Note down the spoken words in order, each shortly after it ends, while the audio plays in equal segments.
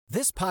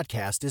This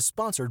podcast is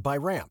sponsored by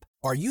Ramp.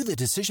 Are you the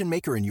decision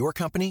maker in your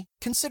company?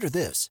 Consider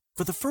this.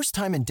 For the first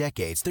time in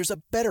decades, there's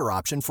a better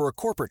option for a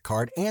corporate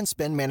card and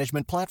spend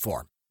management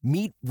platform.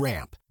 Meet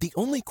Ramp, the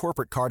only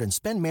corporate card and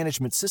spend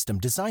management system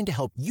designed to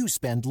help you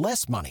spend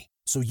less money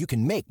so you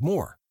can make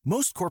more.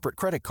 Most corporate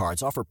credit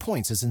cards offer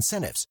points as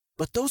incentives,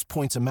 but those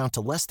points amount to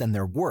less than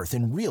their worth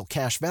in real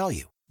cash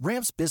value.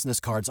 Ramp's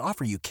business cards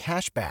offer you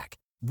cash back,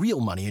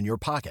 real money in your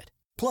pocket.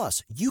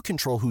 Plus, you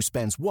control who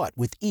spends what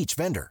with each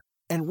vendor.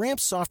 And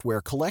Ramp's software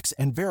collects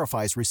and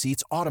verifies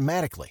receipts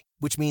automatically,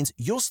 which means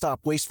you'll stop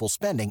wasteful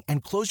spending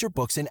and close your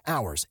books in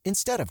hours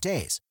instead of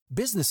days.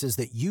 Businesses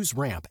that use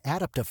Ramp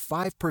add up to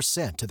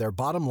 5% to their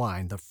bottom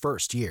line the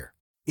first year.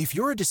 If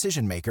you're a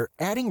decision maker,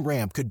 adding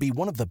Ramp could be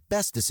one of the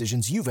best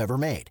decisions you've ever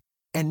made.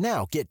 And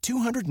now get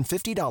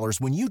 $250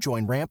 when you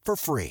join Ramp for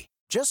free.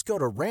 Just go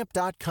to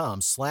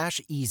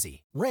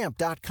ramp.com/easy.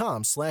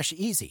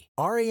 Ramp.com/easy.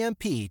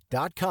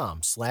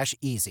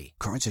 RAMP.com/easy.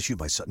 Cards issued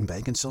by Sutton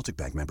Bank and Celtic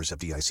Bank, members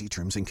FDIC.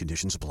 Terms and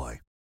conditions apply.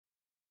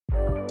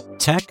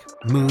 Tech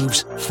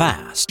moves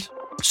fast.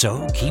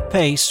 So keep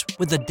pace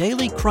with the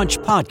Daily Crunch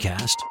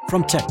podcast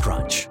from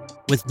TechCrunch.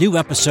 With new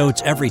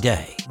episodes every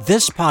day,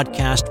 this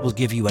podcast will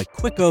give you a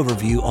quick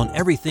overview on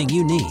everything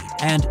you need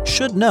and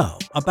should know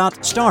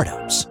about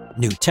startups,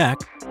 new tech,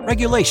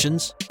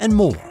 regulations, and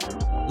more.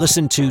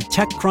 Listen to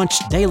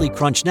TechCrunch Daily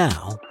Crunch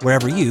now,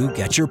 wherever you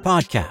get your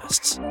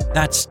podcasts.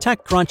 That's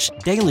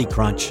TechCrunch Daily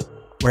Crunch,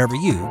 wherever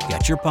you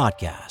get your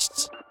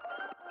podcasts.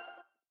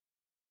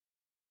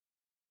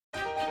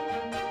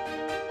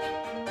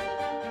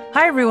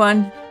 Hi,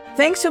 everyone.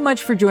 Thanks so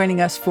much for joining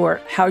us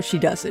for How She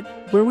Does It,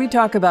 where we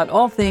talk about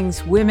all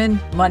things women,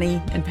 money,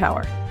 and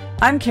power.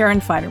 I'm Karen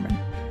Feinerman.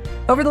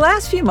 Over the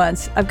last few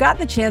months, I've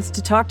gotten the chance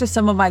to talk to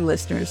some of my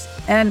listeners,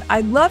 and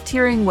I loved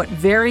hearing what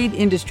varied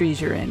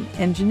industries you're in: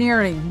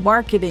 engineering,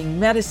 marketing,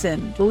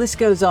 medicine, the list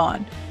goes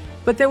on.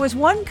 But there was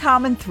one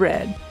common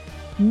thread.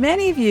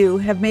 Many of you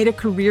have made a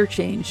career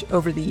change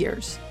over the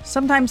years,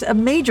 sometimes a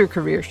major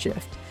career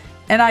shift.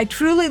 And I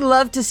truly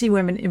love to see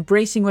women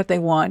embracing what they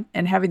want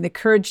and having the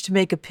courage to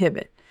make a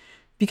pivot,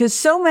 because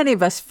so many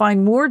of us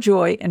find more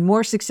joy and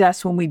more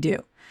success when we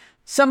do.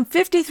 Some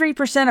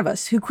 53% of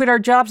us who quit our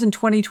jobs in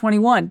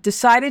 2021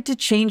 decided to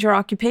change our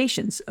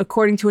occupations,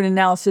 according to an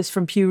analysis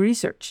from Pew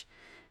Research.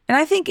 And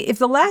I think if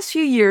the last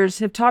few years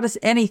have taught us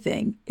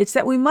anything, it's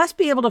that we must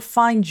be able to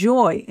find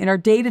joy in our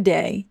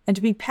day-to-day and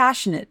to be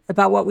passionate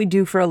about what we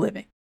do for a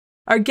living.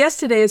 Our guest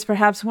today is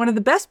perhaps one of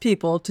the best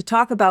people to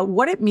talk about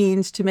what it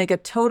means to make a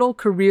total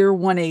career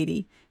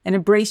 180 and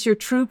embrace your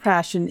true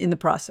passion in the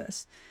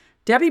process.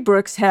 Debi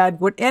Brooks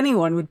had what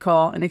anyone would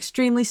call an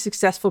extremely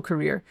successful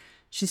career.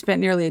 She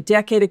spent nearly a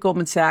decade at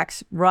Goldman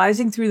Sachs,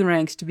 rising through the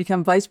ranks to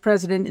become vice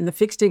president in the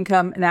fixed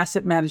income and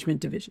asset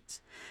management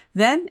divisions.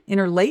 Then, in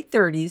her late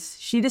 30s,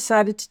 she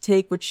decided to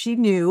take what she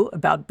knew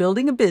about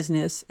building a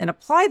business and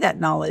apply that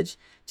knowledge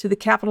to the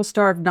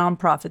capital-starved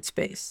nonprofit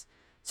space.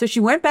 So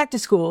she went back to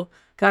school,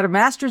 got a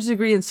master's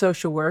degree in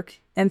social work,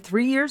 and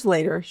 3 years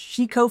later,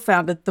 she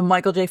co-founded the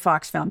Michael J.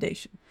 Fox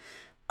Foundation.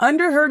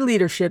 Under her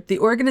leadership, the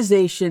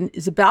organization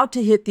is about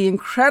to hit the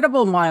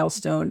incredible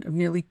milestone of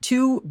nearly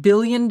 $2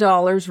 billion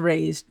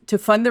raised to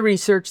fund the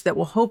research that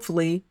will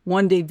hopefully,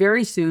 one day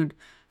very soon,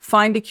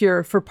 find a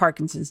cure for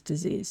Parkinson's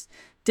disease.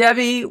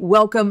 Debi,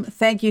 welcome.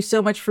 Thank you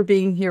so much for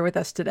being here with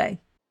us today.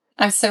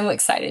 I'm so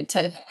excited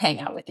to hang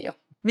out with you.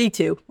 Me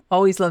too.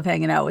 Always love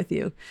hanging out with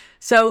you.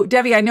 So,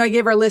 Debi, I know I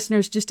gave our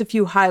listeners just a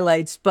few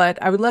highlights, but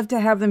I would love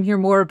to have them hear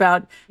more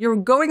about you're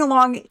going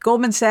along at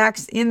Goldman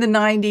Sachs in the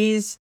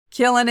 90s,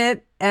 killing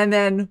it. And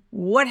then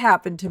what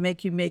happened to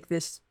make you make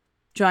this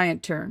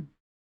giant turn?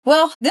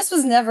 Well, this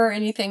was never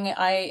anything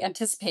I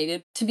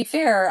anticipated. To be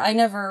fair, I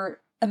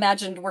never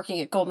imagined working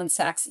at Goldman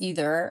Sachs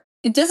either.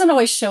 It doesn't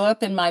always show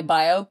up in my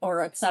bio,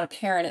 or it's not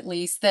apparent at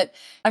least, that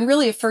I'm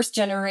really a first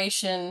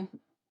generation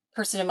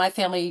person in my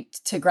family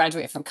to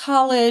graduate from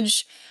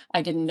college.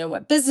 I didn't know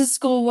what business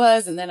school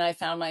was. And then I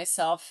found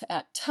myself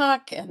at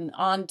Tuck and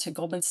on to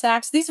Goldman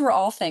Sachs. These were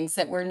all things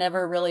that were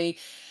never really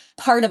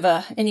part of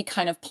any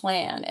kind of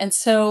plan. And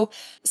so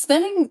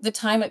spending the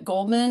time at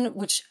Goldman,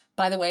 which,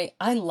 by the way,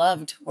 I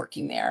loved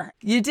working there.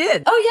 You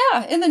did? Oh,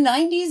 yeah. In the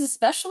 90s,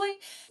 especially,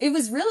 it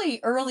was really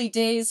early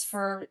days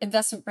for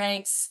investment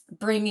banks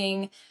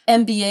bringing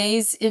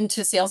MBAs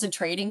into sales and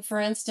trading, for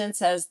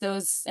instance, as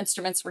those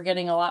instruments were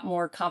getting a lot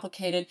more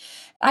complicated.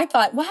 I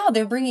thought, wow,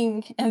 they're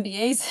bringing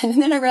MBAs in.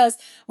 And then I realized,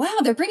 wow,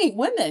 they're bringing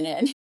women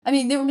in. I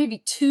mean, there were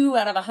maybe 2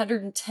 out of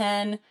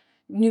 110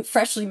 new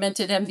freshly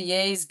minted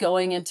MBAs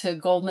going into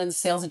Goldman's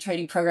sales and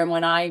trading program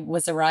when I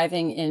was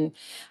arriving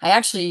I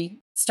actually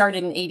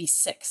started in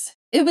 86.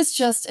 It was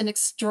just an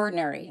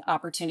extraordinary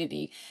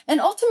opportunity. And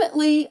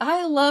ultimately,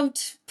 I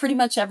loved pretty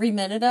much every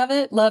minute of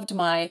it, loved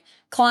my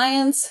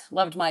clients,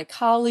 loved my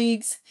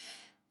colleagues.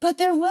 But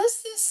there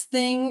was this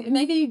thing,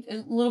 maybe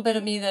a little bit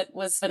of me that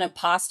was an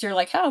imposter,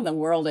 like, how in the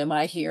world am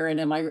I here? And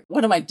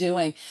what am I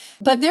doing?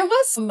 But there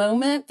was a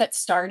moment that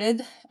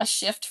started a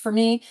shift for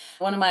me.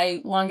 One of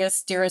my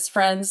longest, dearest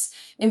friends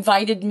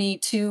invited me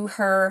to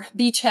her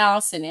beach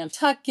house in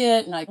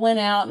Nantucket. And I went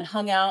out and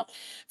hung out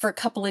for a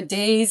couple of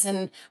days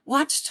and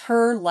watched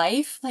her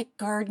life, like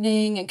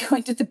gardening and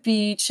going to the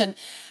beach and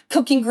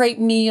cooking great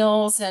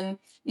meals and,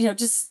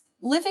 just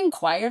living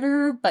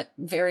quieter, but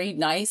very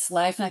nice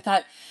life. And I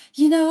thought,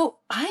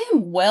 I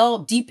am well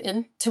deep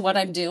into what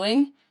I'm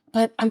doing,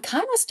 but I'm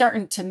kind of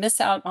starting to miss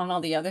out on all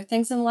the other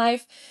things in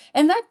life.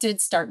 And that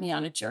did start me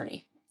on a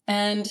journey.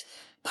 And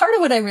part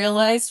of what I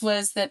realized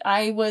was that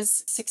I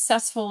was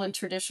successful in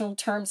traditional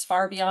terms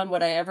far beyond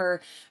what I ever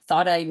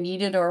thought I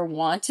needed or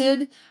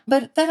wanted,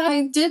 but that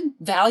I did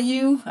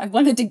value. I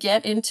wanted to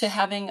get into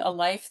having a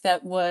life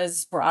that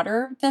was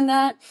broader than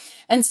that.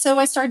 And so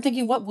I started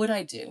thinking, what would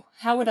I do?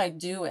 How would I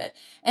do it?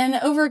 And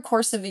over a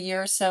course of a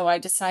year or so, I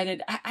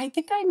decided I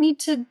think I need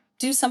to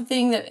do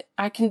something that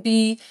I can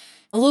be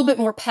a little bit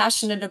more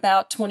passionate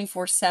about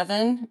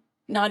 24/7,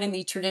 not in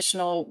the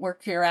traditional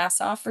work your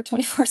ass off for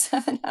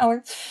 24/7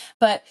 hours,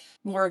 but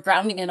more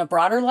grounding in a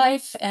broader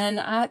life. And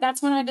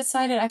that's when I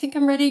decided I think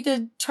I'm ready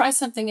to try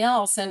something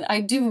else. And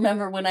I do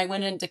remember when I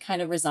went in to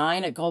kind of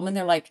resign at Goldman,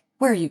 they're like,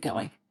 where are you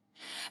going?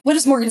 What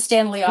does Morgan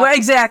Stanley offer? Well,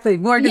 exactly.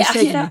 Morgan's Yeah,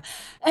 taking you.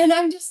 And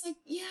I'm just like,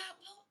 yeah,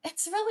 well,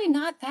 it's really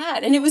not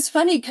that. And it was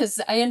funny because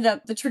I ended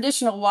up, the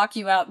traditional walk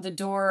you out the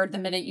door the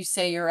minute you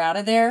say you're out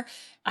of there.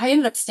 I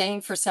ended up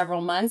staying for several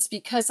months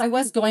because I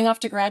was going off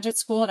to graduate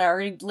school and I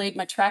already laid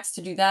my tracks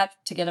to do that,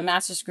 to get a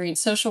master's degree in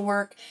social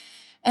work.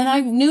 And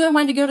I knew I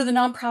wanted to go to the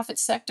nonprofit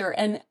sector.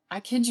 And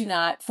I kid you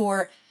not,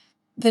 for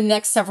the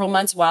next several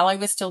months while I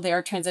was still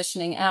there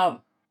transitioning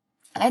out,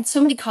 I had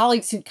so many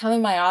colleagues who'd come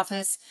in my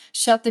office,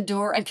 shut the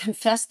door, and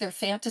confess their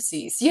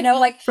fantasies,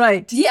 like,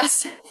 Right.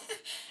 yes,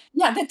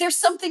 yeah, that there's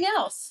something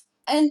else.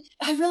 And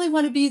I really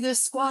want to be the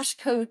squash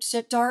coach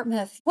at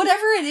Dartmouth,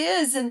 whatever it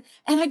is. And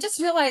I just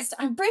realized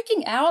I'm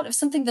breaking out of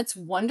something that's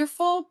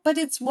wonderful, but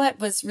it's what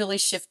was really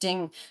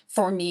shifting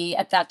for me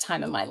at that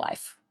time in my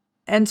life.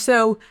 And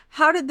so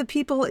how did the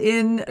people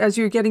as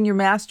you're getting your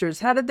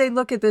master's, how did they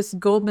look at this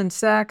Goldman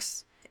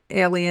Sachs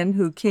alien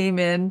who came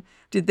in?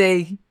 Did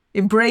they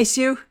embrace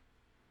you?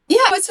 Yeah,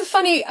 it's so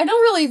funny. I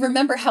don't really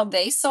remember how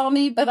they saw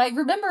me, but I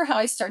remember how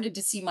I started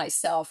to see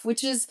myself,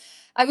 which is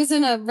I was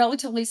in a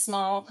relatively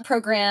small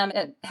program.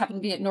 It happened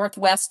to be at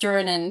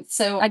Northwestern. And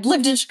so I'd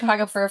lived in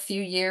Chicago for a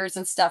few years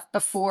and stuff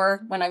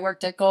before when I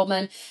worked at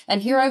Goldman.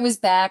 And here I was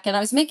back and I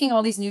was making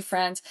all these new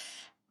friends.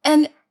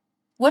 And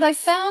what I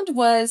found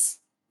was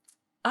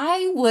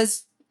I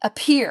was a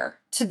peer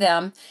to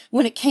them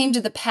when it came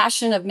to the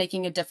passion of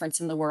making a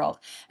difference in the world.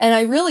 And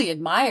I really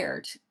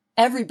admired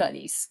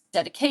everybody's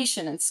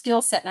dedication and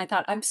skill set. And I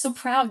thought, I'm so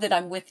proud that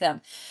I'm with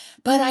them.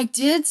 But I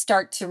did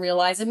start to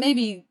realize, and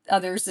maybe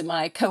others in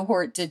my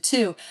cohort did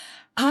too,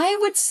 I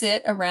would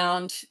sit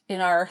around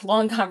in our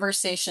long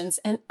conversations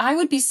and I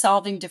would be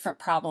solving different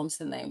problems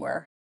than they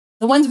were.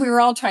 The ones we were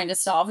all trying to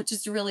solve, which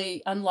is to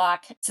really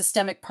unlock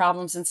systemic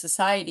problems in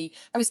society.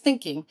 I was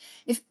thinking,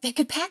 if they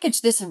could package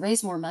this and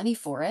raise more money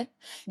for it,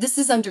 this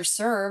is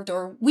underserved,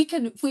 or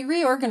if we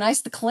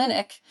reorganize the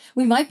clinic,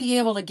 we might be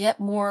able to get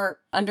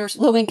more under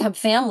low-income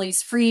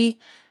families free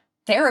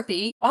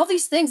therapy, all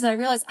these things. And I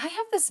realized I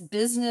have this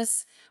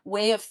business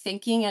way of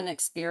thinking and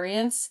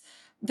experience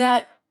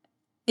that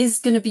is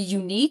going to be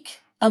unique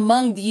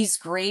among these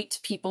great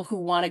people who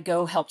want to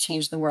go help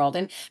change the world.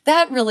 And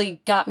that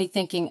really got me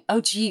thinking, oh,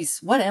 geez,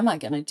 what am I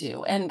going to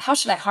do? And how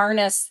should I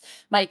harness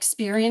my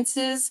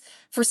experiences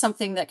for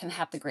something that can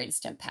have the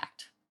greatest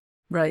impact?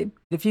 Right.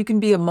 If you can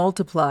be a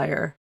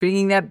multiplier,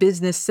 bringing that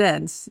business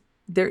sense,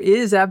 there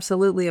is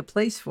absolutely a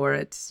place for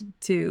it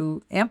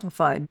to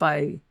amplify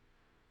by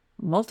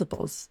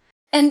multiples.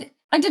 And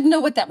I didn't know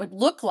what that would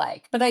look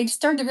like, but I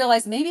started to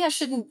realize maybe I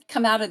shouldn't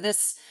come out of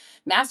this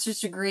master's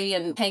degree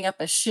and hang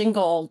up a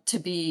shingle to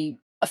be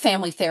a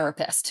family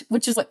therapist,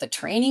 which is what the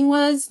training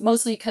was,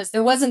 mostly because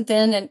there wasn't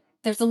then, and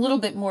there's a little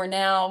bit more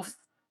now,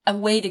 a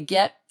way to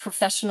get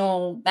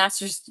professional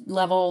master's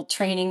level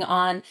training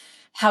on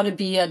how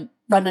to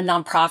run a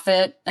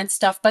nonprofit and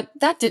stuff, but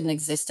that didn't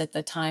exist at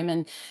the time.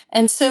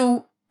 And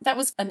so that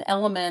was an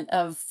element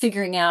of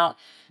figuring out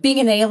being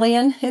an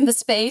alien in the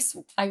space.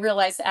 I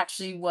realized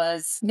actually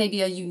was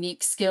maybe a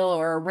unique skill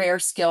or a rare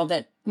skill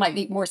that might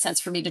make more sense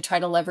for me to try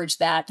to leverage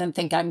that than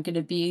think I'm going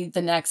to be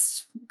the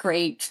next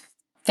great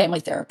family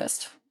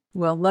therapist.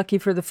 Well, lucky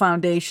for the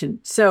foundation.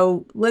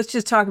 So let's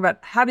just talk about,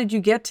 how did you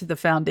get to the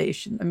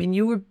foundation? I mean,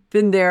 you've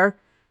been there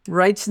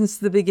right since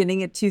the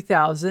beginning at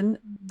 2000.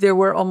 There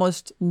were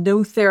almost no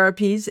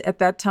therapies at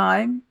that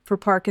time for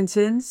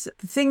Parkinson's.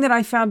 The thing that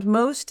I found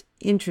most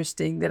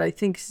interesting, that I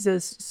think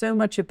says so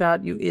much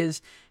about you,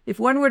 is if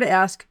one were to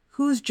ask,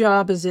 whose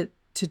job is it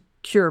to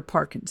cure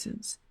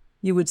Parkinson's?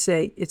 You would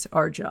say it's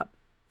our job,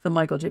 the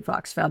Michael J.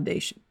 Fox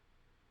Foundation.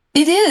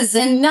 It is,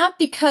 and not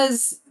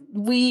because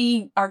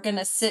we are going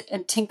to sit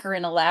and tinker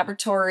in a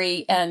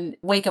laboratory and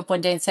wake up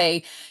one day and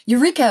say,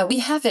 Eureka, we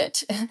have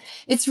it.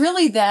 It's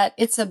really that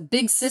it's a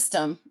big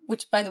system,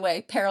 which, by the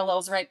way,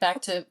 parallels right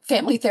back to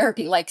family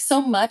therapy. Like,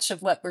 so much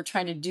of what we're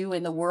trying to do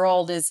in the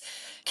world is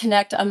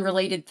connect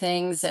unrelated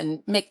things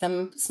and make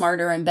them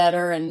smarter and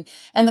better. And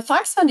the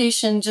Fox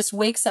Foundation just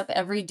wakes up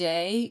every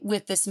day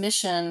with this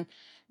mission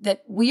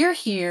that we're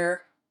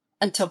here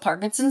until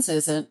Parkinson's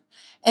isn't.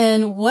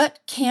 And what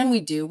can we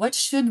do? What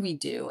should we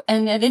do?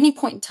 And at any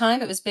point in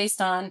time, it was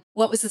based on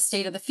what was the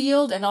state of the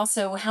field and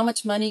also how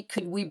much money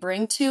could we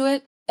bring to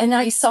it. And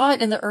I saw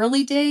it in the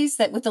early days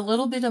that with a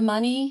little bit of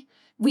money,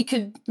 we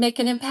could make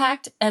an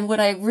impact. And what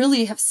I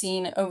really have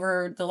seen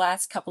over the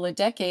last couple of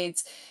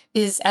decades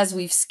is, as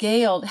we've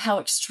scaled, how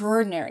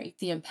extraordinary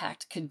the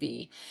impact could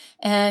be.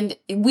 And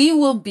we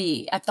will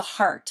be at the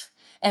heart,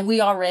 and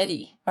we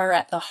already are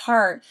at the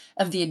heart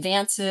of the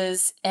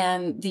advances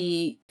and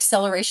the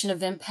acceleration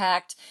of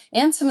impact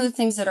and some of the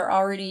things that are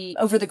already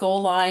over the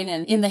goal line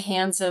and in the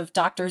hands of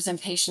doctors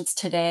and patients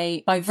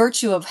today by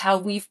virtue of how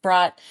we've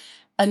brought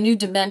a new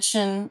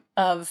dimension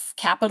of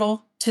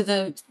capital to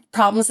the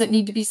problems that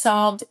need to be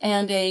solved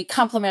and a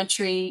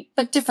complementary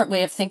but different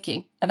way of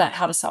thinking about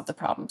how to solve the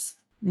problems.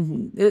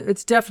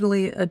 It's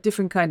definitely a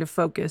different kind of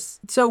focus.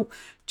 So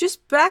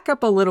just back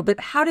up a little bit.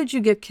 How did you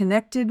get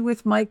connected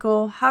with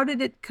Michael? How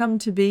did it come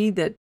to be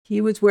that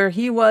he was where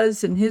he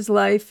was in his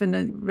life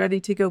and ready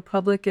to go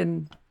public?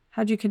 And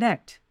how'd you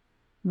connect?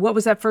 What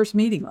was that first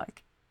meeting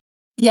like?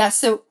 Yeah,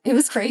 so it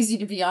was crazy,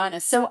 to be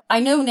honest. So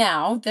I know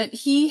now that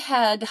he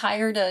had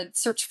hired a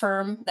search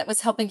firm that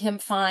was helping him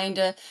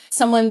find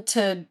someone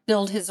to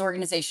build his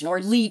organization or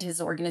lead his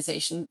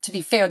organization. To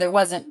be fair, there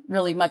wasn't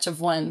really much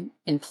of one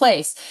in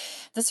place.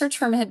 The search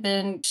firm had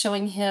been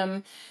showing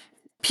him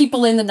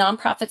people in the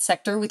nonprofit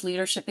sector with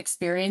leadership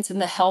experience in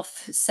the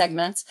health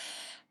segments,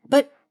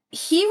 but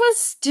he was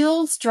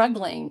still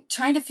struggling,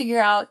 trying to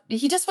figure out,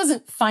 he just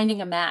wasn't finding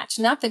a match.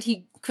 Not that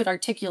he could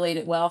articulate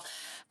it well.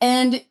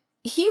 And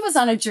he was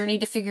on a journey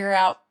to figure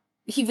out,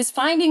 he was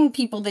finding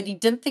people that he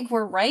didn't think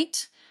were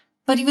right,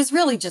 but he was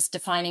really just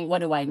defining, what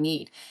do I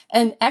need?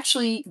 And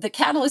actually, the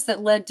catalyst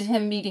that led to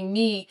him meeting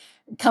me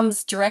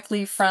comes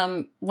directly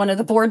from one of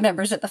the board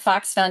members at the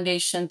Fox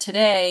Foundation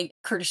today,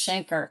 Curtis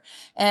Schenker.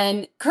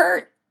 And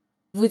Kurt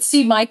would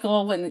see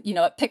Michael when,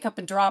 at pick up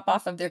and drop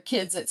off of their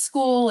kids at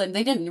school, and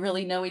they didn't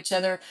really know each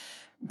other.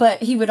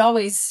 But he would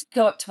always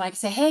go up to Mike and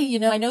say, hey,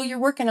 I know you're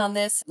working on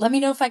this. Let me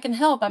know if I can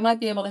help. I might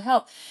be able to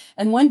help.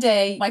 And one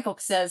day Michael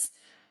says,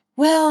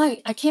 well,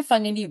 I can't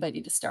find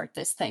anybody to start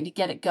this thing, to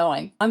get it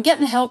going. I'm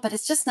getting help, but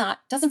it's just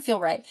doesn't feel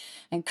right.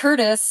 And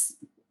Curtis,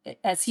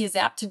 as he is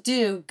apt to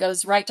do,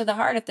 goes right to the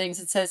heart of things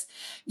and says,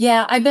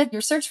 yeah, I bet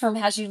your search firm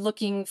has you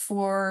looking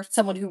for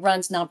someone who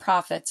runs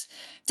nonprofits.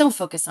 Don't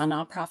focus on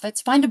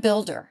nonprofits. Find a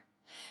builder.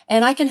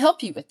 And I can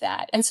help you with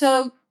that. And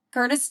so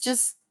Curtis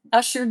just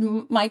ushered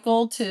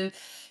Michael to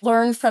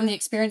learn from the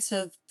experience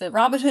of the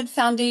Robin Hood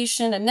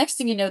Foundation. And next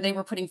thing you know, they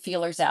were putting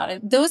feelers out.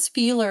 And those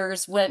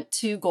feelers went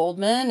to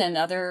Goldman and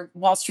other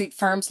Wall Street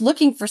firms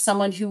looking for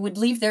someone who would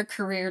leave their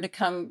career to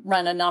come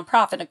run a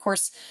nonprofit. Of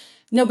course,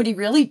 nobody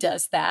really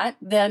does that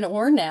then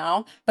or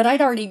now, but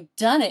I'd already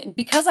done it. And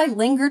because I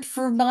lingered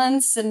for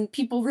months and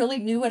people really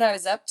knew what I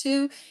was up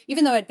to,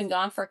 even though I'd been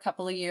gone for a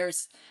couple of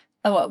years,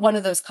 one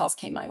of those calls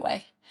came my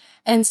way.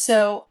 And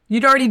so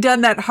you'd already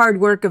done that hard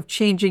work of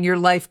changing your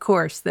life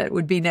course that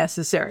would be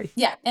necessary.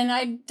 Yeah. And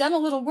I'd done a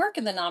little work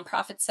in the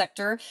nonprofit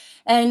sector,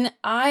 and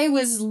I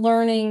was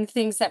learning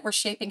things that were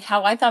shaping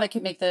how I thought I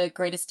could make the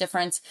greatest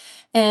difference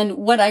and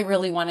what I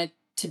really wanted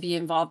to be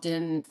involved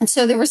in. And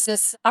so there was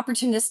this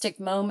opportunistic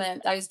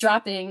moment. I was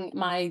dropping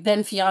my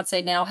then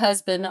fiance, now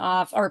husband,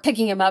 off, or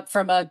picking him up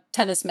from a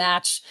tennis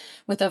match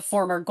with a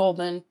former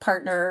Goldman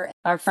partner,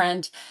 our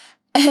friend.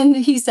 And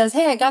he says,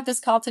 hey, I got this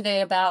call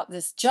today about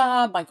this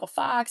job, Michael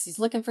Fox. He's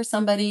looking for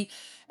somebody.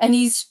 And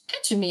he's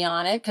pitching me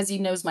on it because he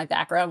knows my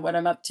background, what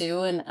I'm up to.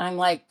 And I'm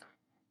like,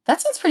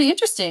 that sounds pretty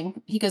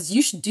interesting. He goes,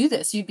 you should do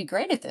this. You'd be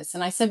great at this.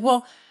 And I said,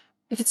 well,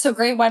 if it's so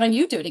great, why don't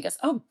you do it? He goes,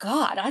 oh,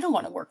 God, I don't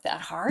want to work that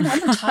hard.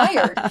 I'm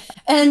retired.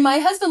 And my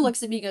husband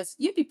looks at me and goes,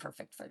 you'd be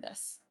perfect for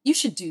this. You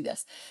should do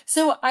this.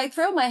 So I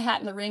throw my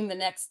hat in the ring the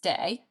next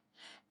day.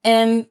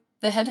 And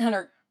the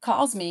headhunter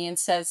calls me and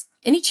says,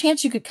 any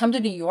chance you could come to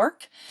New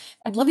York?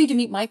 I'd love you to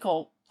meet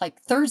Michael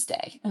like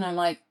Thursday. And I'm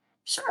like,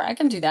 sure, I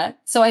can do that.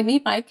 So I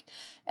meet Mike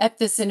at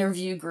this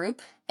interview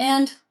group,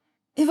 and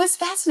it was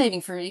fascinating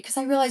for me because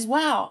I realized,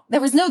 wow,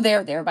 there was no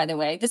there, by the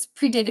way. This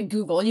predated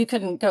Google. You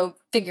couldn't go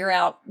figure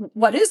out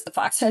what is the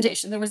Fox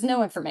Foundation. There was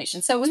no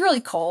information. So it was really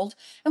cold.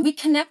 And we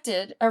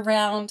connected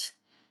around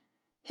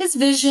his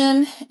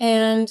vision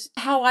and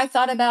how I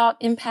thought about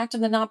impact in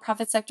the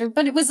nonprofit sector,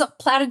 but it was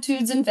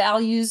platitudes and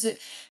values. It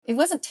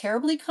wasn't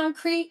terribly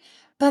concrete,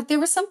 but there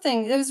was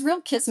real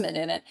kismet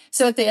in it.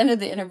 So at the end of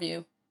the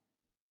interview,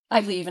 I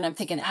leave and I'm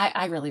thinking,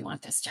 I really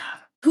want this job.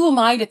 Who am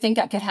I to think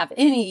I could have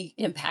any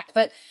impact?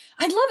 But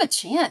I'd love a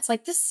chance.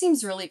 Like, this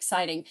seems really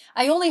exciting.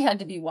 I only had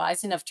to be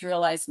wise enough to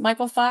realize,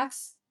 Michael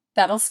Fox,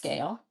 that'll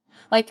scale.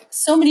 Like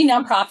so many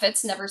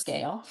nonprofits never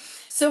scale.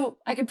 So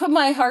I could put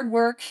my hard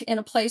work in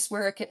a place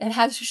where it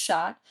has a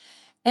shot.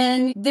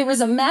 And there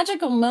was a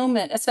magical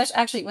moment, especially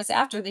actually it was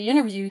after the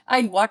interview.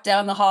 I'd walk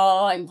down the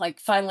hall. I'm like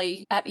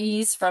finally at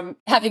ease from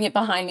having it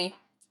behind me.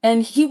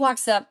 And he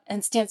walks up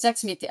and stands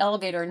next to me at the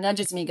elevator and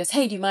nudges me and goes,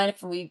 "Hey, do you mind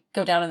if we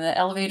go down in the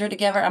elevator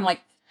together?" I'm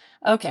like,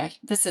 okay,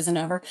 this isn't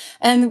over.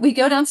 And we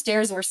go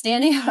downstairs and we're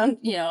standing on,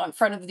 in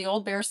front of the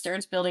old Bear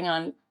Stearns building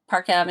on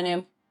Park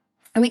Avenue.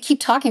 And we keep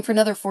talking for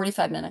another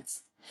 45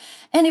 minutes.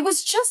 And it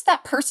was just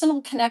that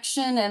personal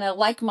connection and a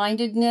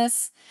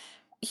like-mindedness.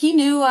 He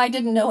knew I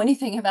didn't know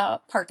anything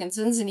about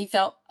Parkinson's, and he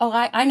felt, oh,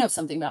 I know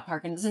something about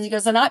Parkinson's. He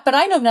goes, but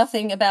I know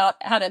nothing about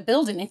how to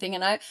build anything.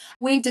 And I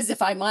winked as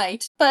if I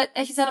might. But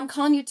he said, "I'm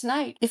calling you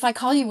tonight. If I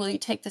call you, will you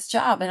take this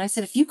job?" And I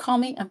said, "If you call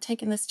me, I'm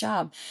taking this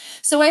job."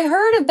 So I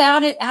heard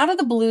about it out of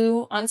the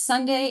blue on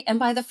Sunday. And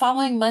by the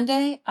following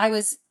Monday, I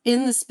was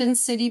in the Spin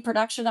City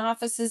production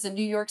offices in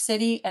New York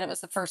City. And it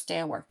was the first day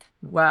of work.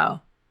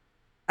 Wow.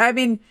 I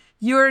mean,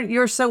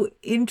 you're so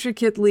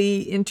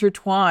intricately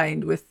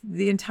intertwined with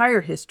the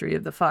entire history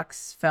of the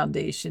Fox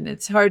Foundation.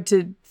 It's hard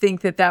to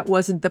think that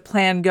wasn't the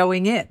plan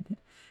going in.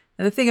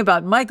 And the thing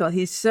about Michael,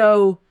 he's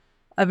so,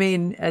 I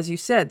mean, as you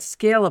said,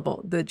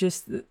 scalable,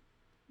 just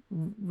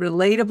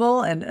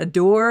relatable and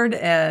adored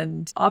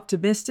and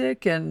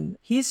optimistic. And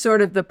he's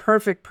sort of the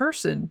perfect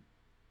person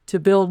to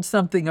build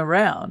something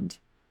around.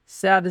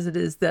 Sad as it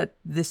is that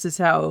this is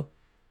how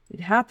it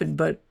happened,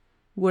 but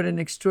what an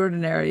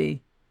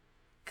extraordinary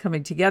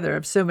coming together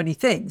of so many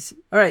things.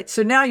 All right,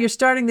 so now you're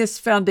starting this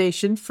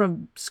foundation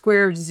from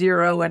square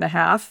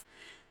 0.5,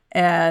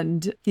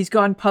 and he's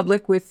gone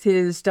public with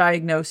his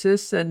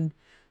diagnosis, and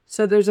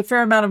so there's a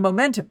fair amount of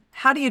momentum.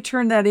 How do you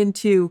turn that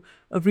into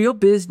a real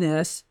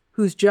business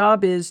whose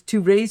job is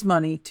to raise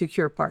money to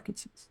cure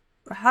Parkinson's?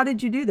 How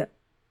did you do that?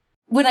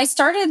 When I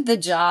started the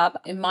job,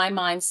 in my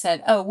mind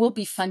said, oh, we'll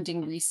be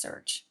funding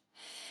research.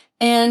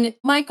 And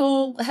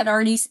Michael had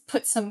already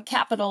put some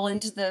capital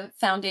into the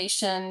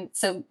foundation,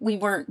 so we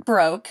weren't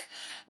broke.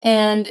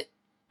 And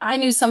I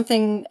knew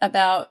something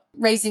about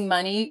raising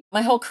money.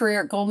 My whole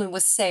career at Goldman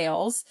was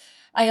sales.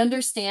 I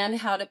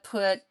understand how to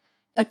put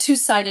a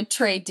two-sided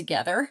trade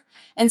together.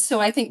 And so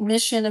I think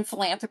mission and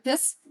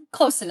philanthropists,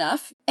 close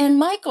enough. And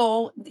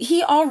Michael,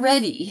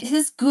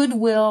 his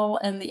goodwill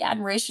and the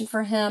admiration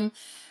for him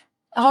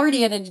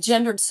already had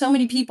engendered so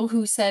many people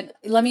who said,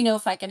 let me know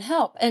if I can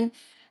help. And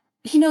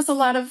he knows a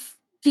lot of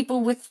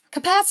people with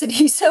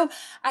capacity. So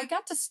I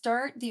got to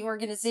start the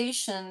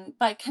organization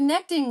by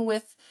connecting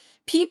with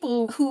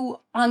people who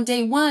on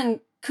day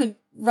one could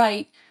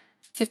write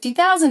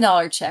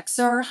 $50,000 checks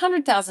or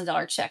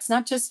 $100,000 checks,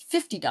 not just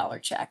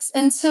 $50 checks.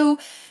 And so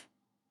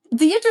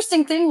the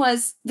interesting thing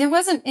was there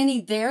wasn't any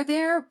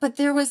there, but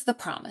there was the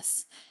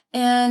promise.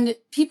 And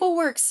people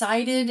were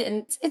excited.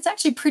 And it's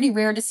actually pretty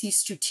rare to see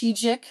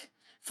strategic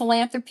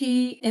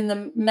philanthropy in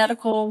the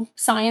medical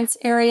science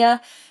area.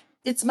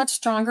 It's much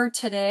stronger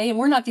today, and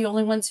we're not the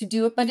only ones who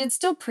do it, but it's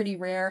still pretty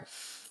rare.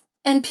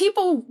 And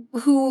people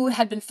who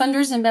had been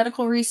funders in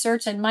medical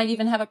research and might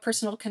even have a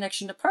personal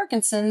connection to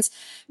Parkinson's,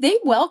 they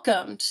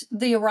welcomed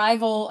the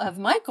arrival of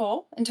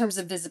Michael in terms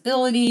of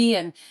visibility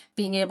and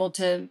being able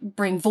to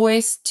bring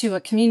voice to a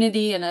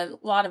community and a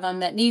lot of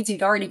unmet needs.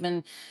 He'd already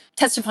been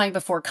testifying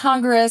before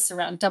Congress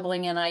around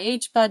doubling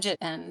NIH budget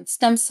and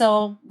stem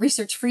cell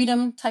research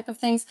freedom type of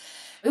things.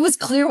 It was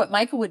clear what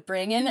Michael would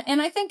bring.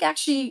 And I think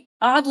actually,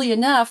 oddly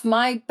enough,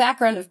 my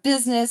background of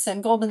business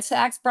and Goldman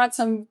Sachs brought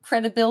some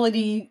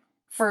credibility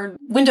for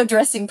window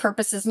dressing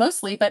purposes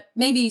mostly, but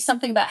maybe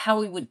something about how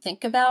we would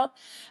think about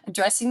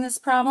addressing this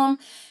problem.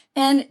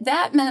 And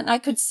that meant I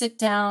could sit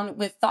down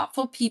with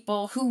thoughtful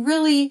people who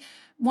really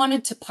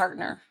wanted to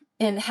partner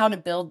in how to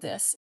build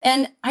this.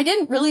 And I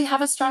didn't really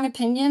have a strong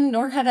opinion,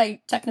 nor had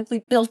I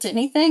technically built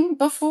anything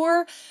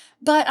before,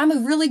 but I'm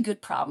a really good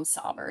problem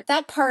solver.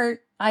 That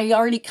part I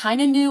already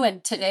kind of knew.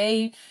 And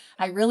today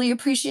I really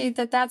appreciate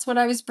that that's what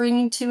I was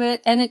bringing to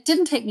it. And it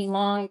didn't take me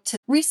long to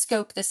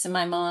rescope this in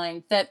my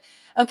mind that,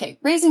 okay,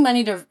 raising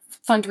money to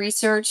fund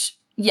research,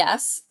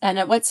 yes. And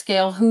at what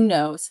scale, who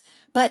knows?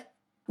 But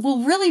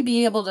we'll really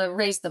be able to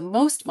raise the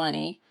most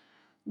money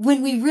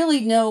when we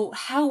really know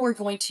how we're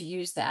going to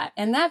use that.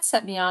 And that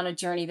set me on a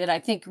journey that I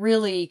think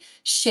really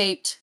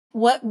shaped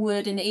what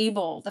would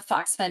enable the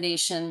Fox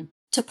Foundation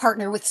to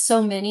partner with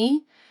so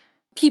many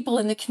people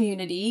in the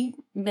community,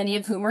 many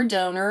of whom are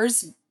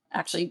donors.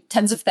 Actually,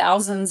 tens of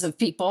thousands of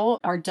people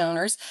are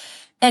donors,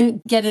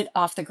 and get it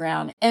off the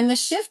ground. And the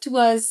shift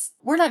was,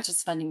 we're not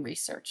just funding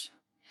research.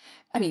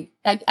 I mean,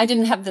 I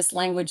didn't have this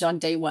language on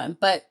day one,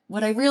 but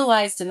what I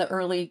realized in the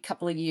early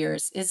couple of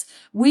years is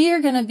we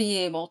are going to be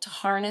able to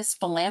harness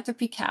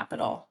philanthropy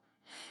capital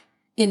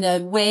in a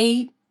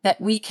way that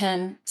we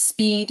can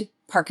speed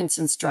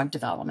Parkinson's drug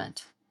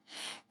development.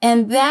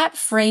 And that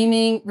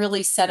framing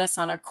really set us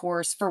on a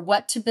course for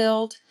what to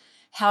build,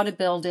 how to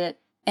build it,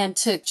 and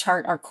to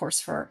chart our course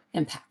for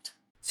impact.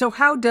 So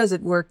how does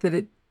it work that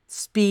it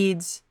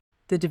speeds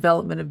the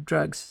development of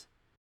drugs?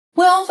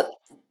 Well,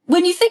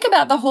 when you think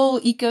about the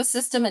whole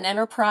ecosystem and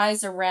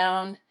enterprise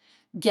around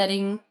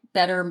getting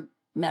better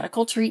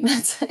medical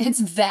treatments. It's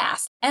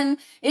vast. And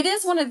it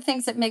is one of the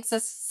things that makes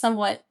us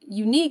somewhat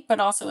unique, but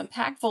also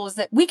impactful, is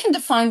that we can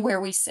define where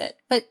we sit.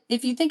 But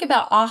if you think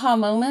about aha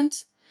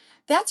moment,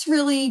 that's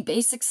really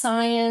basic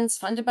science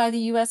funded by the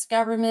US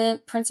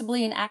government,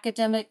 principally in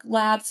academic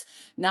labs,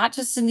 not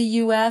just in the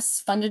US,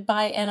 funded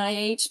by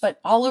NIH, but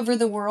all over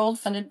the world,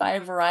 funded by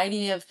a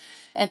variety of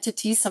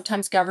entities,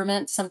 sometimes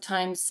government,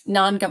 sometimes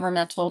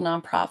non-governmental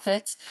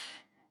nonprofits.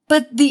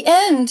 But the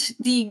end,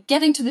 the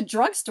getting to the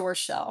drugstore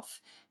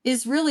shelf,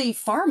 is really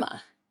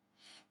pharma.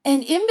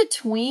 And in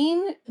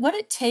between, what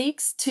it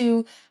takes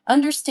to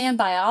understand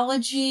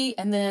biology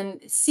and then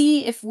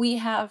see if we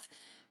have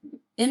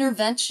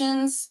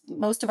interventions.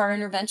 Most of our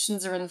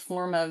interventions are in the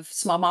form of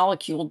small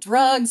molecule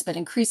drugs, but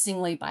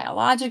increasingly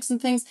biologics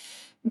and things,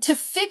 to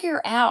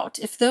figure out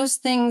if those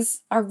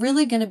things are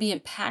really going to be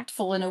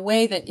impactful in a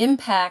way that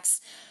impacts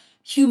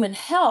human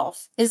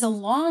health is a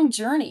long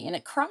journey, and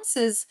it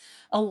crosses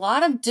a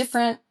lot of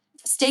different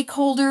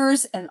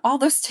stakeholders, and all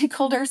those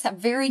stakeholders have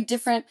very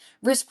different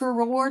risk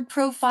reward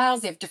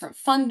profiles. They have different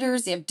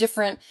funders. They have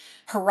different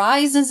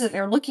horizons that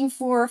they're looking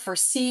for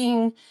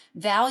seeing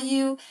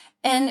value.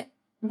 And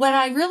what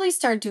I really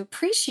started to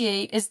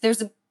appreciate is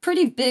there's a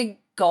pretty big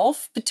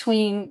gulf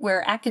between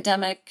where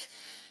academic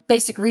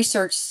basic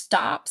research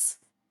stops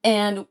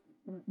and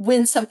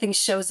when something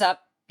shows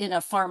up in a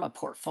pharma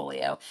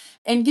portfolio.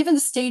 And given the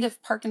state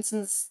of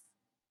Parkinson's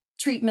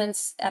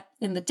treatments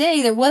in the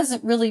day, there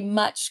wasn't really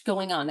much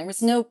going on. There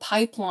was no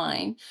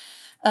pipeline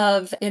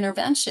of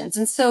interventions.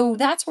 And so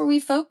that's where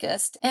we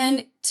focused.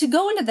 And to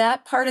go into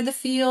that part of the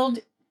field,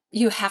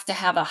 you have to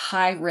have a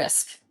high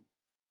risk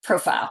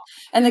profile.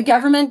 And the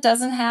government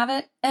doesn't have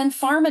it, and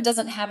pharma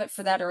doesn't have it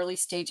for that early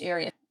stage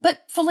area.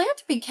 But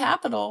philanthropy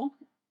capital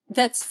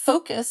that's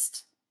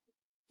focused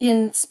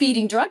in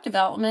speeding drug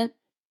development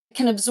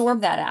can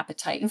absorb that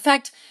appetite. In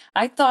fact,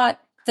 I thought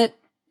that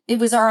it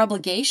was our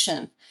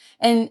obligation.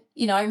 And,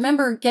 I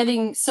remember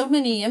getting so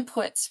many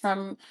inputs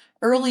from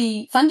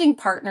early funding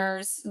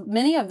partners.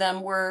 Many of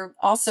them were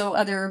also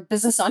other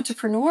business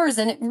entrepreneurs,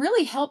 and it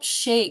really helped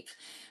shape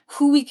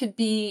who we could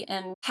be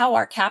and how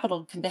our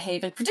capital can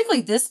behave. And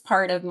particularly this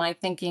part of my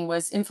thinking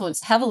was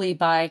influenced heavily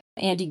by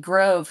Andy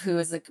Grove, who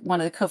is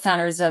one of the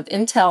co-founders of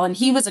Intel. And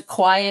he was a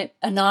quiet,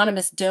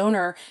 anonymous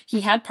donor.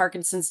 He had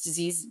Parkinson's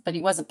disease, but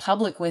he wasn't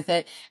public with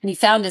it. And he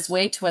found his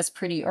way to us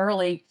pretty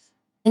early.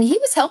 And he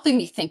was helping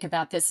me think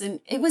about this. And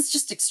it was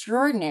just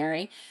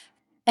extraordinary.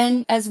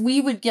 And as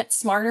we would get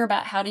smarter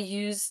about how to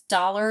use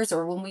dollars,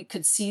 or when we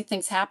could see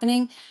things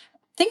happening,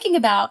 thinking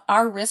about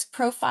our risk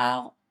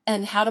profile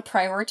and how to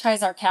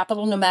prioritize our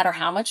capital, no matter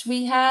how much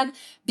we had,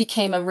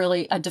 became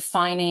a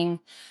defining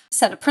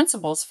set of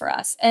principles for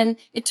us. And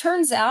it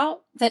turns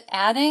out that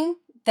adding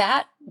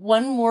that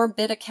one more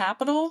bit of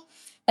capital,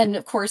 and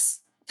of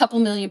course, a couple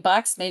 $1 million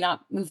may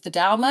not move the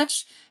dial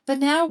much, but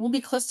now we'll be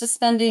close to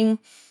spending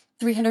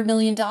 $300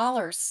 million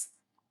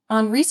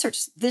on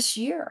research this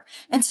year.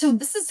 And so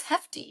this is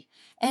hefty.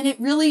 And it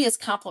really is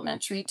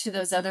complementary to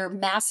those other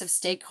massive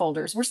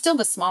stakeholders. We're still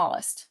the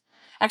smallest.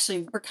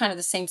 Actually, we're kind of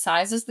the same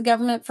size as the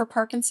government for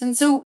Parkinson's.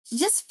 So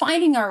just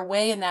finding our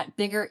way in that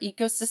bigger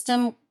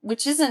ecosystem,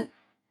 which isn't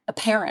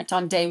apparent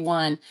on day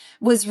one,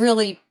 was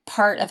really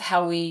part of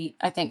how we,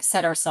 I think,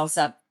 set ourselves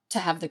up to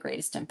have the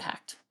greatest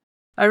impact.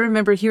 I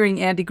remember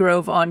hearing Andy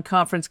Grove on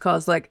conference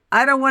calls like,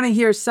 I don't want to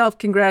hear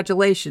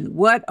self-congratulation.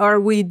 What are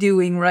we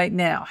doing right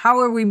now? How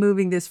are we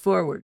moving this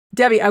forward?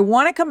 Debi, I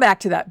want to come back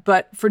to that,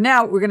 but for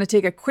now, we're going to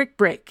take a quick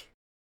break.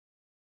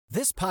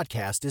 This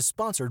podcast is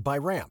sponsored by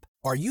Ramp.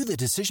 Are you the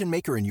decision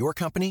maker in your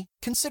company?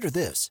 Consider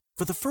this.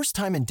 For the first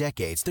time in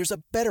decades, there's a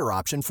better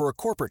option for a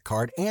corporate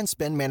card and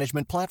spend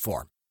management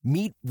platform.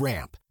 Meet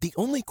Ramp, the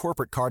only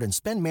corporate card and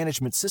spend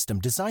management system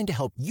designed to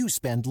help you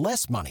spend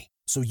less money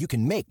so you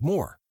can make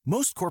more.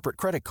 Most corporate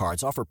credit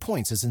cards offer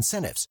points as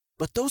incentives,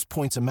 but those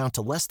points amount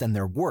to less than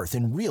their worth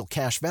in real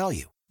cash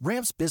value.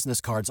 Ramp's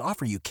business cards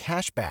offer you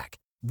cash back,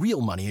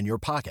 real money in your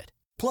pocket.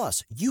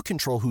 Plus, you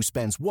control who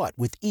spends what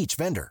with each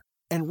vendor.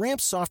 And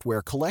Ramp's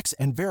software collects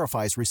and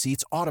verifies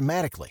receipts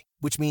automatically,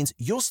 which means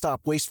you'll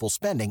stop wasteful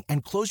spending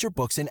and close your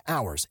books in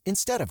hours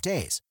instead of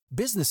days.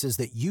 Businesses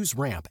that use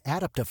Ramp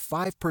add up to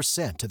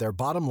 5% to their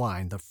bottom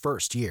line the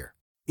first year.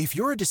 If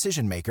you're a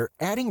decision maker,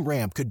 adding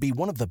Ramp could be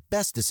one of the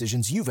best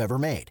decisions you've ever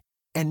made.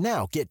 And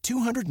now get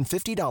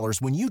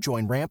 $250 when you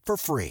join Ramp for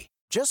free.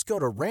 Just go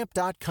to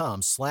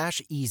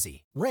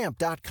ramp.com/easy.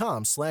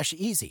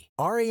 Ramp.com/easy.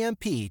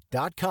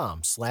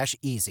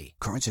 RAMP.com/easy.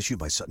 Cards issued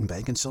by Sutton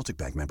Bank and Celtic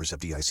Bank, members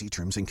FDIC.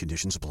 Terms and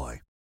conditions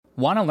apply.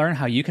 Want to learn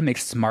how you can make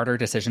smarter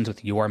decisions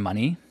with your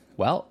money?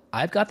 Well,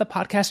 I've got the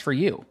podcast for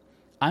you.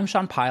 I'm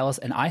Sean Piles,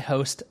 and I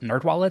host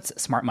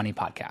NerdWallet's Smart Money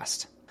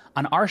Podcast.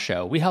 On our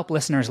show, we help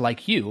listeners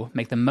like you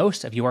make the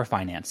most of your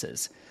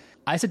finances.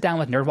 I sit down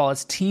with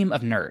NerdWallet's team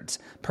of nerds,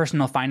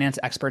 personal finance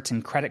experts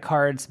in credit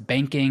cards,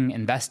 banking,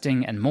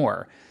 investing, and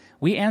more.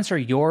 We answer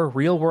your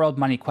real-world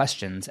money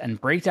questions and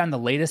break down the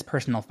latest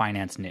personal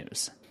finance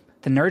news.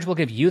 The nerds will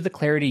give you the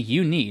clarity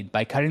you need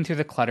by cutting through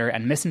the clutter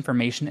and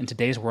misinformation in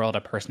today's world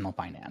of personal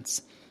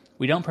finance.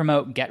 We don't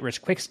promote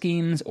get-rich-quick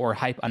schemes or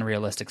hype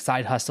unrealistic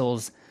side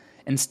hustles.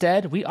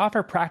 Instead, we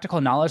offer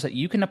practical knowledge that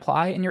you can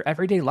apply in your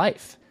everyday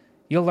life.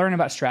 You'll learn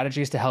about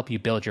strategies to help you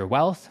build your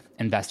wealth,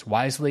 invest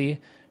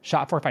wisely,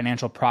 shop for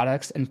financial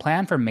products, and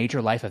plan for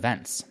major life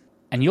events.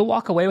 And you'll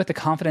walk away with the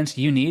confidence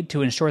you need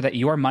to ensure that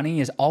your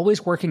money is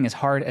always working as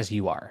hard as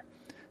you are.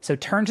 So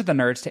turn to the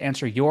nerds to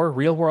answer your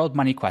real-world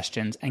money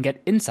questions and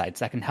get insights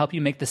that can help you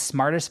make the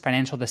smartest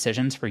financial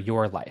decisions for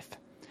your life.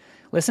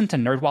 Listen to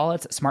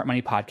NerdWallet's Smart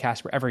Money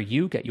Podcast wherever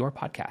you get your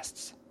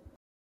podcasts.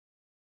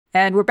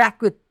 And we're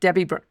back with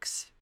Debi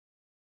Brooks.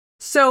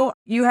 So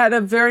you had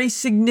a very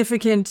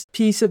significant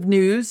piece of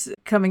news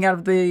coming out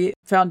of the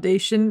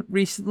foundation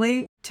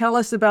recently. Tell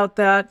us about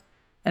that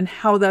and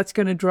how that's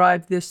going to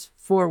drive this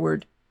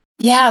forward.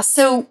 Yeah,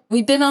 so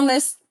we've been on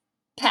this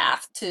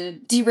path to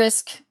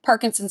de-risk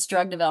Parkinson's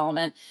drug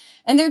development.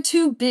 And there are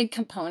two big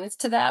components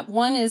to that.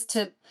 One is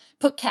to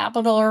put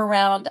capital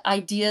around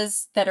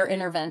ideas that are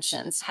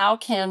interventions. How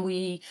can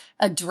we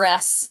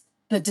address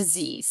the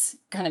disease,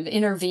 kind of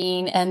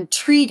intervene and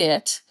treat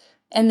it?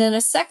 And then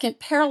a second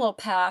parallel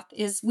path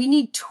is we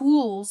need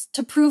tools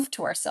to prove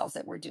to ourselves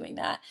that we're doing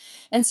that.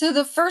 And so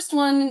the first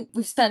one,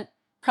 we've spent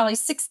probably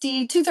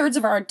 2/3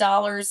 of our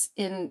dollars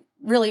in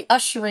really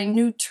ushering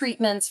new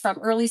treatments from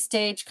early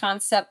stage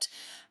concept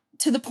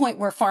to the point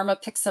where pharma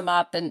picks them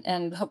up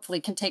and hopefully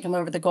can take them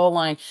over the goal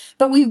line.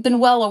 But we've been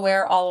well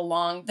aware all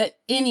along that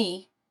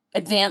any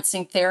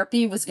advancing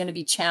therapy was going to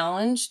be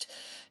challenged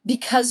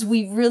because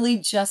we really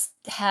just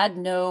had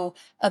no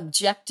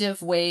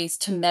objective ways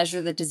to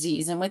measure the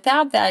disease. And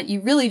without that,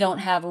 you really don't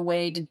have a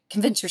way to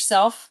convince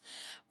yourself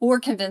or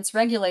convince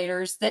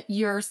regulators that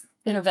your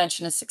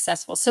intervention is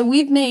successful. So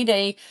we've made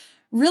a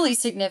really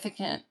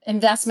significant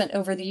investment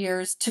over the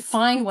years to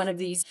find one of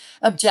these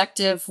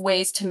objective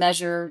ways to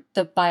measure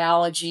the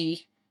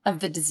biology of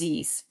the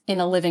disease in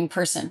a living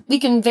person. We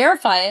can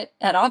verify it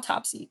at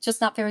autopsy, just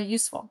not very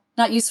useful.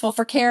 Not useful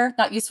for care,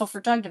 not useful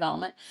for drug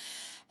development.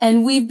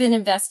 And we've been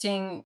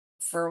investing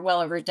for well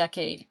over a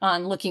decade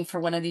on looking for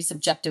one of these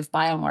objective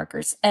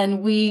biomarkers.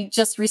 And we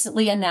just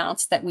recently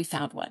announced that we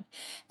found one.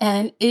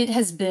 And it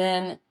has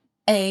been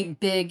a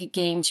big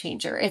game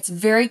changer. It's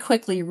very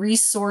quickly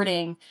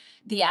resorting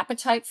the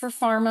appetite for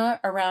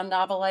pharma around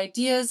novel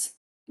ideas.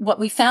 What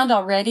we found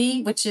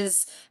already, which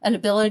is an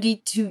ability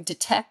to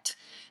detect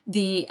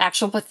the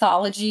actual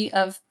pathology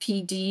of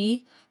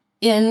PD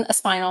in a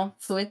spinal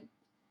fluid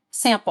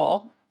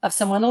sample of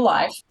someone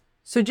alive.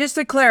 So just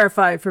to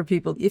clarify for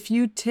people, if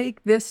you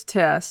take this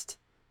test,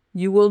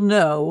 you will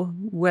know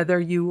whether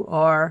you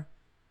are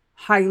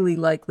highly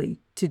likely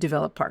to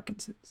develop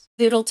Parkinson's.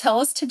 It'll tell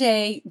us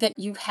today that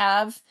you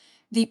have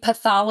the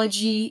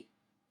pathology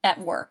at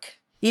work.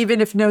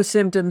 Even if no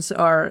symptoms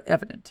are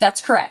evident.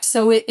 That's correct.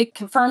 So it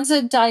confirms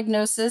a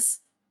diagnosis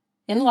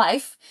in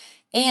life.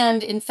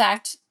 And in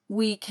fact,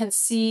 we can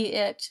see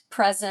it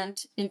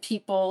present in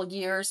people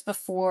years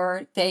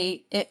before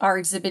they are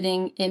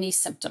exhibiting any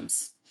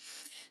symptoms.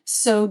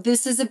 So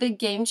this is a big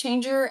game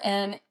changer.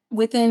 And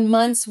within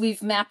months,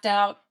 we've mapped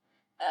out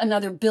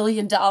another $1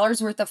 billion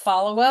worth of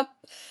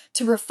follow-up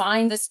to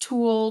refine this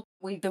tool.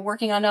 We've been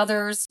working on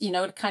others,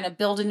 to kind of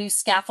build a new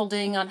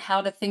scaffolding on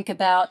how to think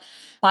about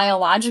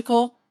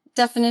biological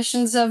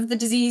definitions of the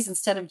disease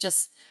instead of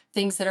just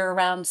things that are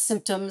around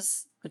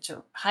symptoms, which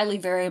are highly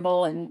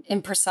variable and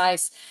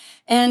imprecise.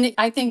 And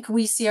I think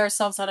we see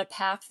ourselves on a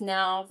path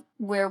now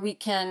where we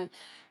can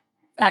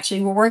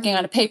actually, we're working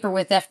on a paper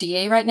with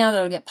FDA right now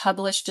that'll get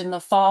published in the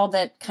fall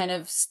that kind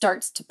of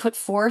starts to put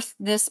forth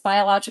this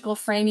biological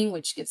framing,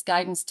 which gives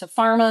guidance to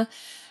pharma.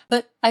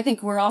 But I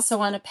think we're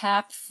also on a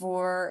path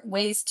for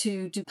ways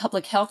to do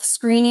public health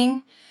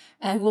screening.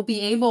 And we'll be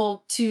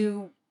able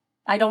to,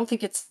 I don't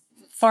think it's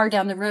far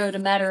down the road, a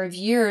matter of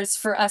years,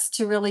 for us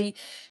to really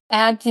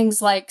add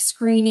things like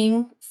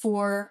screening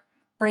for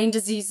brain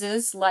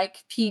diseases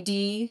like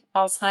PD,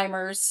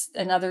 Alzheimer's,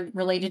 and other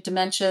related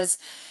dementias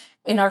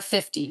in our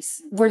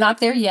 50s. We're not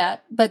there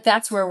yet, but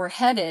that's where we're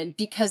headed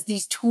because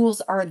these tools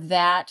are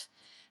that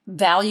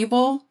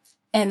valuable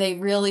and they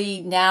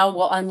really now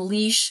will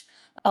unleash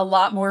a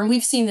lot more. And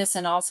we've seen this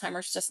in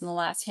Alzheimer's just in the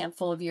last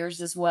handful of years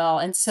as well.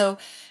 And so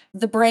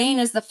the brain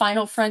is the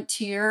final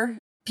frontier.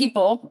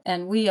 People,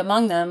 and we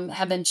among them,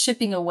 have been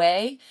chipping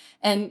away.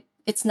 And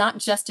it's not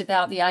just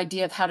about the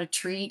idea of how to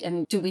treat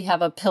and do we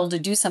have a pill to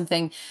do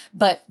something,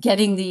 but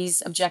getting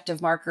these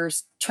objective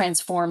markers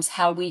transforms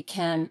how we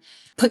can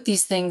put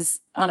these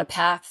things on a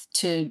path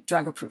to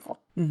drug approval.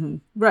 Mm-hmm.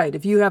 Right.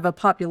 If you have a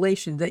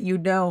population that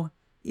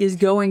is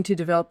going to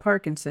develop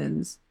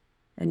Parkinson's,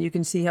 and you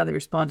can see how they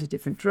respond to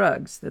different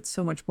drugs, that's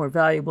so much more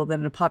valuable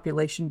than a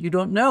population you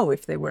don't know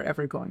if they were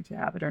ever going to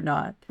have it or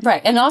not.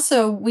 Right. And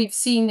also we've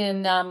seen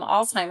in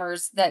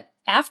Alzheimer's that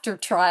after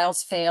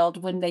trials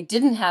failed, when they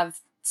didn't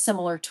have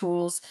similar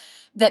tools,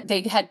 that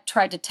they had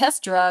tried to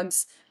test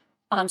drugs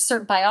on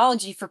certain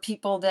biology for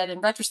people that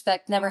in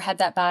retrospect never had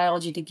that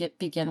biology to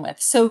begin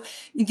with. So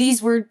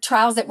these were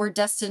trials that were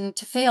destined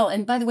to fail.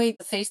 And by the way,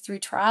 the phase 3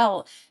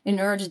 trial in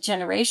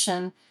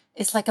neurodegeneration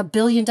is like $1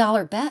 billion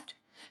bet.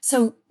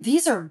 So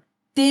these are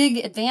big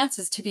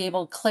advances to be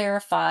able to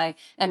clarify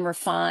and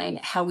refine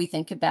how we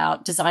think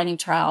about designing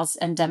trials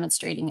and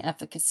demonstrating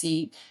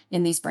efficacy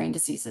in these brain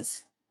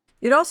diseases.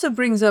 It also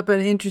brings up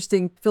an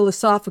interesting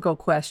philosophical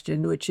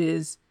question, which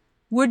is,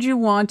 would you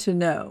want to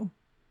know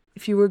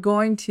if you were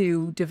going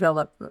to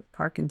develop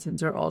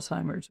Parkinson's or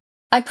Alzheimer's?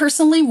 I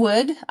personally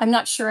would. I'm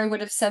not sure I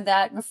would have said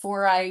that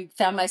before I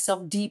found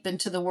myself deep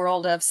into the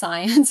world of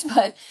science,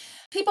 but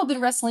people have been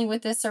wrestling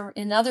with this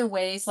in other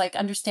ways, like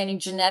understanding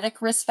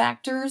genetic risk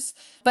factors.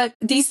 But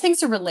these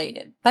things are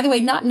related. By the way,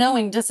 not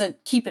knowing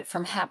doesn't keep it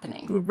from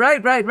happening.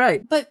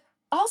 Right. But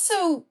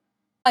also,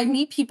 I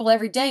meet people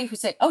every day who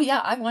say, oh,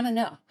 yeah, I want to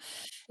know.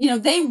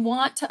 They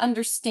want to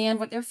understand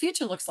what their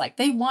future looks like.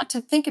 They want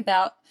to think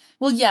about,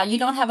 well, yeah, you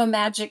don't have a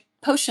magic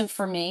potion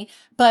for me,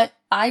 but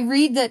I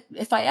read that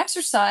if I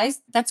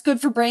exercise, that's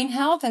good for brain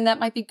health, and that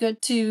might be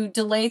good to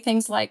delay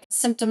things like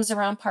symptoms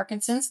around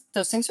Parkinson's.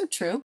 Those things are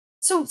true.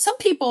 So some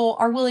people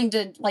are willing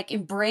to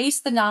embrace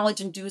the knowledge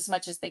and do as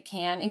much as they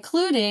can,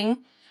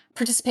 including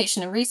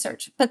participation in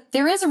research. But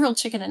there is a real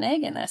chicken and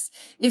egg in this.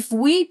 If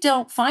we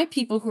don't find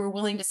people who are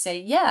willing to say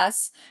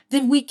yes,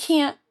 then we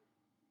can't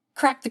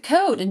crack the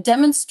code and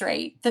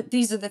demonstrate that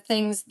these are the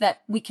things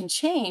that we can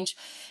change.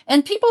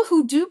 And people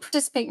who do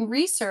participate in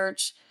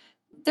research,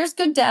 there's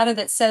good data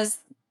that says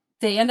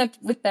they end up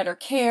with better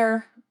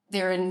care,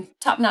 they're in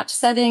top-notch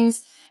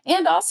settings,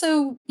 and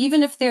also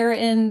even if they're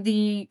in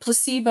the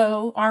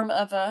placebo arm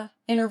of a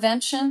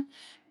intervention,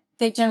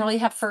 they generally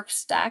have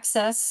first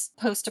access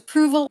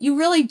post-approval. You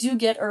really do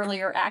get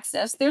earlier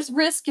access. There's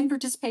risk in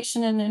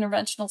participation in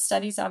interventional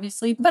studies,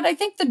 obviously, but I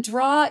think the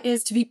draw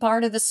is to be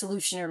part of the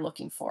solution you're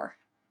looking for.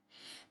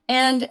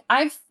 And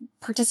I've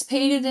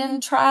participated in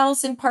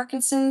trials in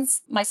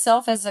Parkinson's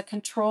myself as a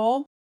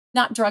control,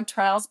 not drug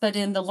trials, but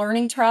in the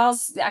learning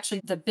trials, actually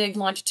the big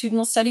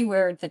longitudinal study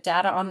where the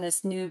data on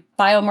this new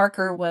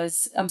biomarker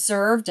was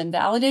observed and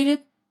validated.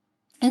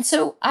 And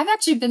so I've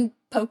actually been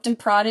poked and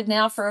prodded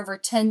now for over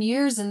 10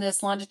 years in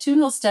this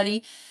longitudinal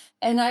study.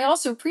 And I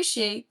also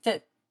appreciate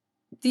that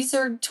these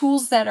are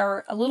tools that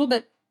are a little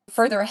bit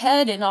further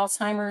ahead in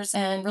Alzheimer's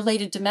and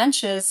related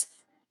dementias.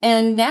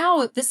 And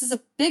now this is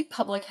a big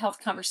public health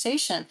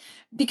conversation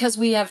because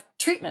we have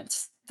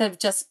treatments that have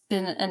just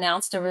been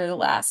announced over the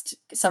last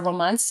several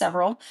months,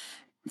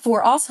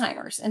 for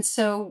Alzheimer's. And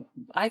so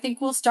I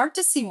think we'll start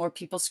to see more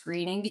people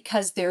screening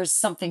because there's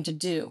something to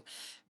do.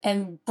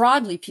 And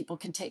broadly, people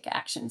can take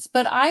actions.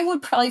 But I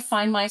would probably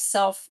find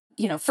myself,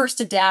 first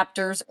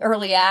adapters,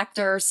 early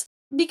actors,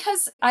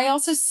 because I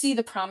also see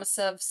the promise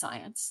of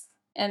science.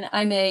 And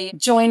I may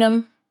join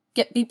them,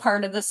 be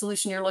part of the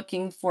solution you're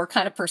looking for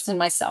kind of person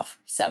myself.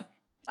 So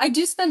I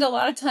do spend a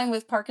lot of time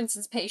with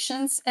Parkinson's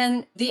patients,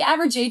 and the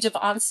average age of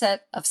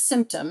onset of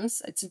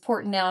symptoms, it's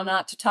important now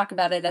not to talk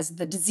about it as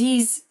the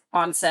disease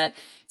onset,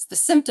 it's the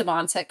symptom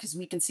onset because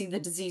we can see the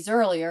disease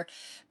earlier.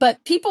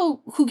 But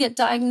people who get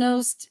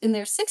diagnosed in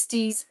their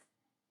 60s,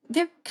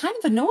 they're kind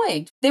of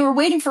annoyed. They were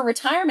waiting for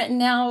retirement, and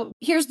now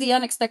here's the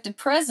unexpected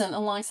present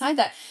alongside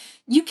that.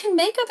 You can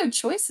make other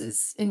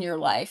choices in your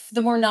life,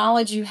 the more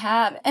knowledge you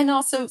have. And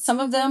also some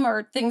of them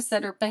are things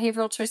that are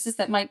behavioral choices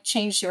that might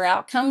change your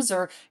outcomes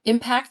or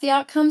impact the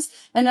outcomes.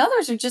 And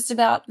others are just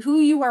about who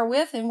you are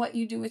with and what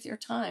you do with your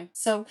time.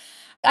 So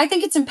I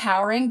think it's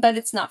empowering, but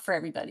it's not for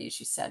everybody, as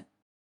you said.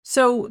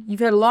 So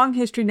you've had a long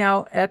history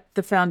now at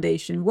the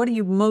foundation. What are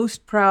you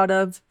most proud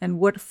of and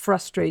what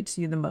frustrates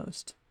you the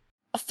most?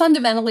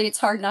 Fundamentally, it's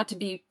hard not to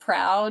be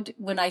proud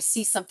when I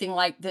see something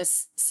like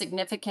this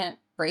significant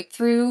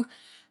breakthrough,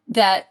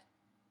 that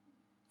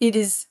it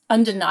is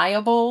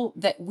undeniable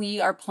that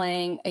we are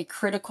playing a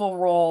critical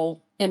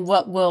role in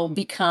what will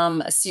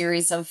become a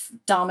series of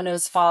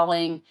dominoes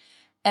falling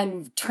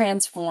and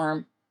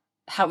transform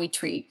how we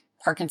treat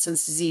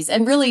Parkinson's disease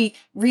and really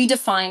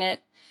redefine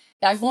it.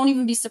 I won't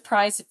even be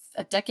surprised if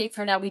a decade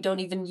from now we don't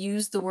even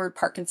use the word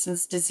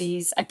Parkinson's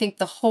disease. I think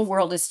the whole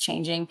world is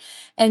changing,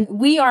 and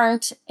we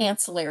aren't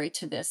ancillary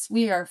to this.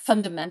 We are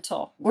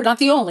fundamental. We're not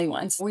the only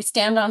ones. We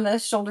stand on the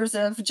shoulders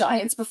of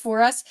giants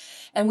before us,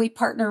 and we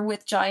partner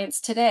with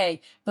giants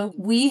today, but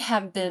we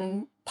have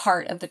been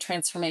part of the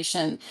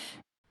transformation.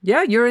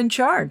 Yeah, you're in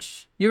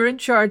charge. You're in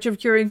charge of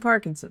curing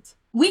Parkinson's.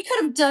 We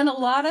could have done a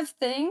lot of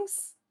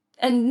things,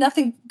 and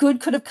nothing good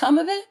could have come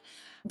of it.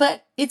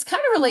 But it's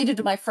kind of related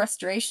to my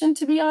frustration,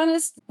 to be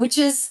honest, which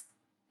is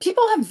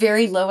people have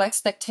very low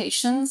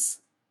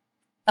expectations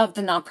of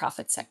the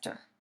nonprofit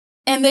sector.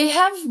 And they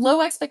have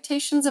low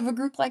expectations of a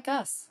group like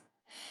us.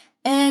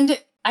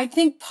 And I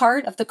think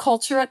part of the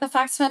culture at the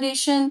Fox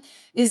Foundation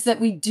is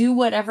that we do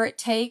whatever it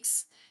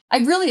takes. I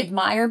really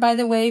admire, by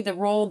the way, the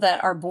role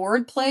that our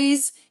board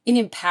plays in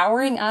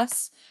empowering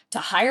us to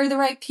hire the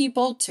right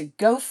people, to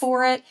go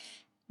for it.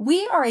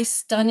 We are a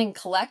stunning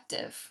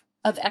collective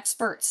of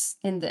experts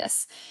in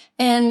this.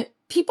 And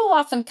people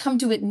often come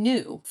to it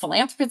new.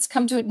 Philanthropists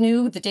come to it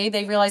new the day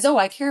they realize, oh,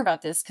 I care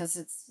about this because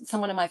it's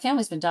someone in my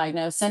family's been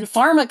diagnosed. And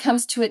pharma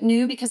comes to it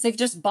new because they've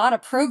just bought a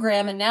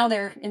program and now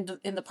they're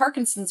in the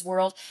Parkinson's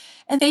world.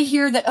 And they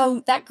hear that,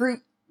 oh, that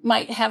group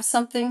might have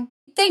something.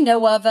 they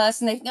know of us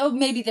and they know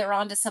maybe they're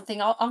onto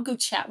something. I'll go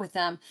chat with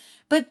them.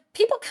 But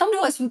people come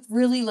to us with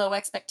really low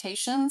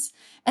expectations,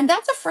 and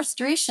that's a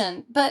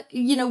frustration. But,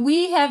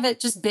 we have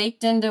it just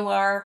baked into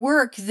our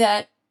work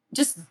that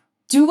just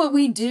do what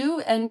we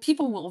do, and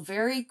people will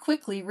very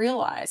quickly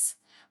realize,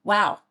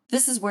 wow,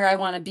 this is where I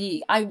want to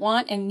be. I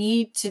want and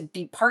need to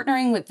be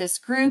partnering with this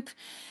group.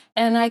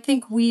 And I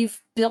think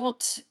we've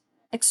built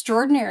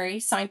extraordinary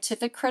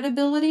scientific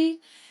credibility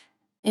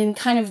in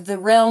kind of the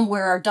realm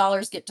where our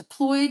dollars get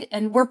deployed.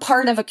 And we're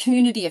part of a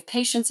community of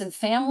patients and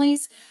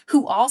families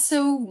who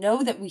also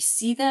know that we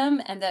see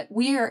them and that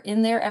we are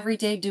in there every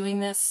day doing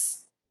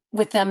this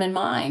with them in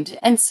mind.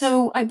 And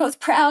so I'm both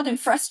proud and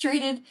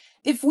frustrated.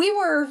 If we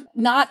were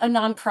not a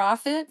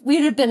nonprofit,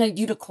 we'd have been a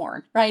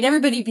unicorn, right?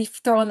 Everybody'd be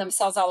throwing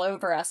themselves all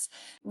over us.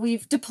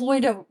 We've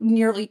deployed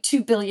nearly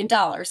 $2 billion.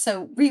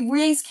 So we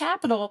raised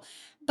capital,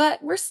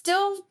 but we're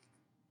still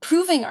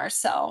proving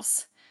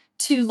ourselves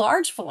to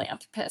large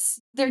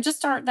philanthropists. There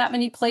just aren't that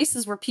many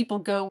places where people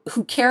go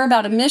who care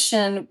about a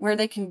mission where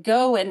they can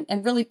go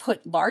and really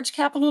put large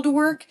capital to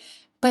work.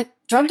 But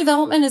drug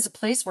development is a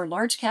place where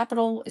large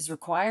capital is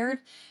required.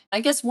 I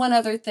guess one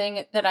other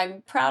thing that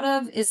I'm proud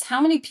of is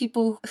how many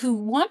people who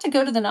want to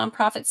go to the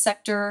nonprofit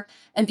sector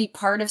and be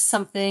part of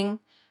something,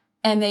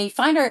 and they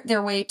find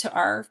their way to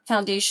our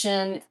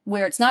foundation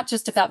where it's not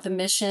just about the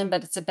mission,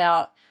 but it's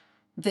about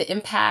the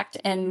impact.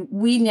 And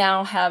we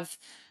now have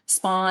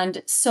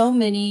spawned so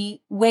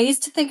many ways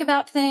to think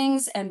about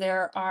things. And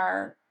there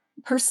are,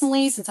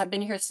 personally, since I've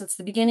been here since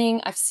the beginning,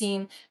 I've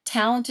seen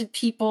talented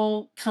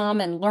people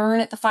come and learn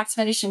at the Fox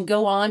Foundation,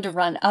 go on to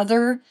run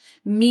other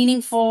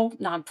meaningful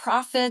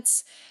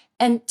nonprofits.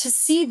 And to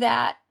see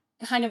that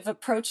kind of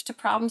approach to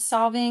problem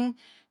solving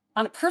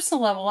on a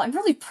personal level, I'm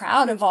really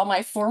proud of all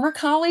my former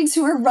colleagues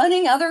who are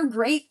running other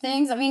great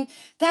things. I mean,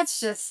 that's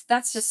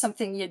just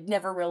something you'd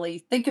never really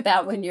think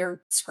about when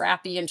you're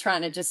scrappy and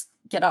trying to just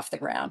get off the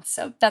ground.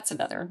 So that's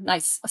another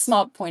nice, a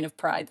small point of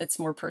pride that's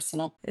more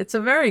personal. It's a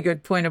very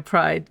good point of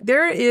pride.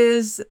 There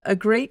is a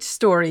great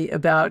story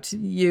about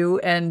you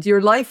and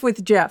your life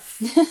with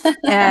Jeff.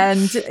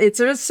 And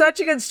it's such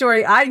a good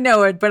story. I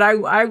know it, but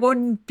I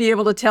wouldn't be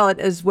able to tell it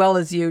as well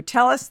as you.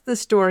 Tell us the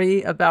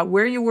story about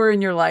where you were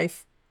in your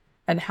life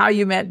and how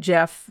you met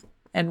Jeff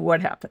and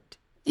what happened.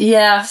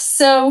 Yeah.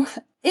 So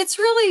it's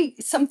really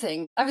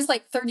something. I was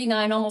like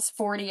 39, almost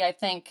 40, I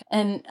think.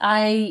 And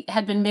I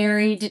had been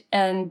married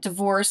and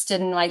divorced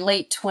in my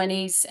late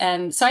 20s.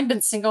 And so I'd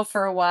been single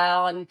for a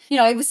while. And,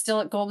 I was still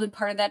at Goldman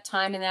part of that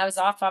time. And I was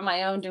off on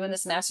my own doing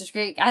this master's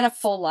degree. I had a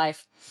full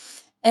life.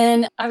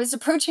 And I was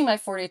approaching my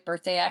 40th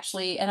birthday,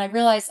 actually. And I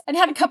realized I'd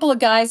had a couple of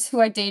guys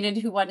who I dated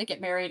who wanted to get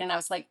married. And I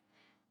was like,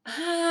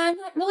 I'm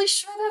not really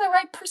sure they're the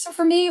right person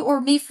for me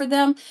or me for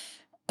them.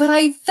 But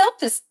I felt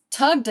this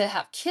tug to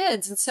have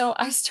kids. And so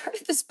I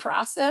started this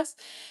process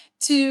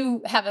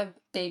to have a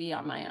baby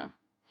on my own.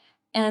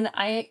 And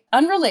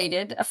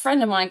unrelated, a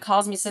friend of mine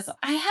calls me and says,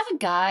 I have a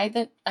guy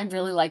that I'd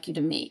really like you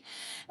to meet.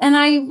 And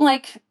I'm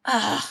like,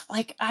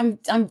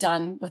 I'm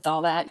done with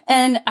all that.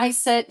 And I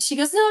said, she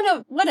goes,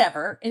 no,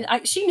 whatever.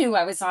 And she knew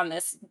I was on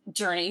this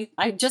journey.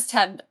 I just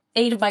had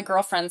 8 of my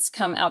girlfriends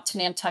come out to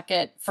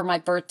Nantucket for my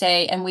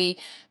birthday. And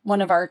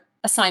one of our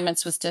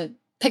assignments was to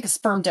pick a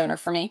sperm donor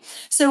for me.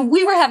 So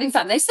we were having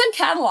fun. They sent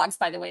catalogs,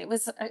 by the way. It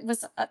was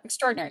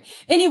extraordinary.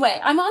 Anyway,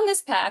 I'm on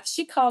this path.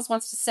 She calls,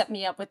 wants to set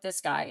me up with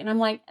this guy. And I'm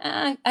like,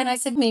 And I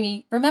said,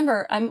 Mimi,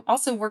 remember, I'm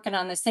also working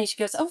on this thing. She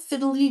goes, oh,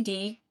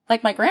 fiddly-dee,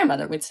 like my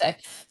grandmother would say.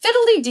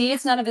 Fiddly-dee,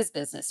 it's none of his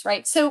business,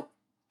 right? So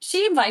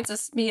she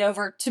invites me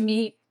over to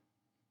meet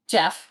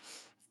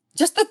Jeff,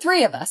 just the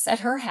 3 of us at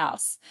her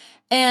house.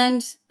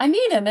 And I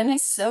meet him, and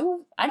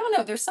I don't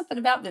know, there's something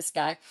about this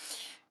guy.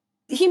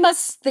 He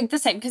must think the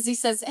same because he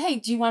says, hey,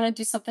 do you want to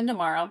do something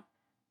tomorrow?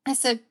 I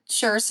said,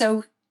 sure.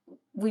 So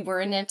we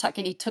were in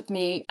Nantucket. He took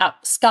me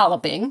out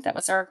scalloping. That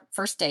was our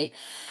first date.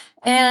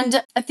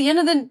 And at the end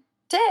of the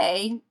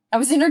day, I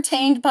was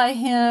entertained by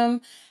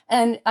him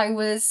and I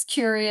was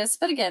curious.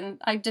 But again,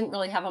 I didn't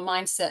really have a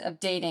mindset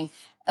of dating.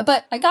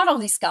 But I got all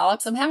these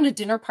scallops. I'm having a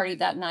dinner party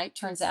that night,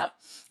 turns out.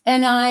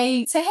 And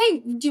I say, hey,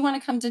 do you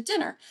want to come to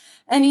dinner?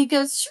 And he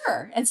goes,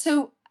 sure. And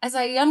so as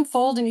I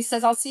unfold and he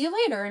says, I'll see you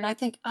later. And I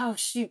think, oh,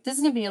 shoot, this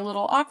is going to be a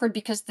little awkward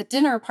because the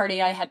dinner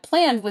party I had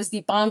planned was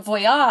the bon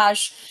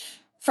voyage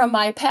from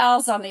my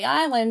pals on the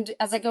island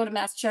as I go to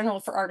Mass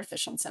General for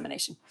artificial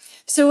insemination.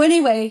 So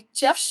anyway,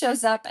 Jeff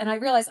shows up and I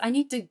realize I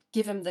need to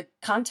give him the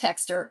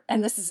context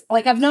and this is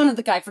like, I've known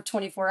the guy for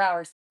 24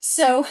 hours.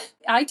 So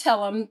I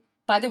tell him,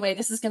 by the way,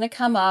 this is going to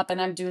come up and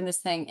I'm doing this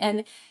thing.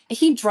 And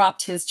he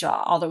dropped his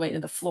jaw all the way to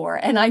the floor.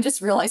 And I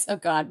just realized, oh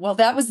God, well,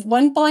 that was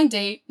one blind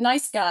date.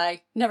 Nice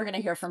guy. Never going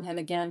to hear from him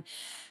again.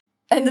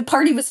 And the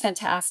party was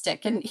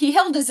fantastic. And he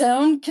held his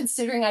own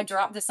considering I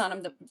dropped this on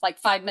him like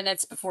 5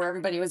 minutes before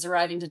everybody was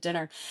arriving to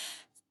dinner.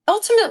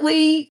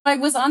 Ultimately, I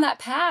was on that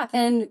path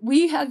and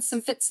we had some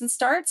fits and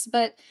starts,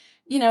 but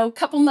a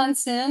couple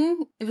months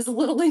in, it was a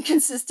little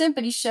inconsistent,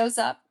 but he shows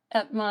up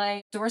at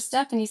my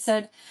doorstep and he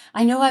said,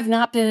 I know I've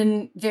not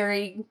been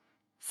very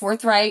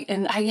forthright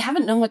and I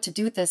haven't known what to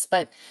do with this,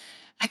 but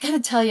I got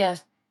to tell you,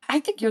 I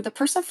think you're the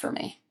person for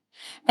me.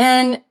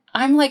 And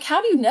I'm like,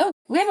 how do you know?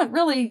 We haven't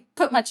really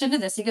put much into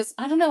this. He goes,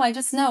 I don't know. I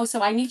just know.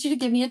 So I need you to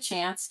give me a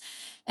chance.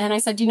 And I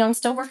said, I'm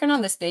still working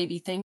on this baby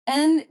thing.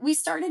 And we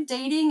started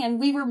dating and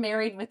we were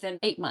married within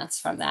 8 months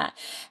from that.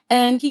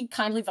 And he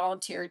kindly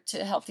volunteered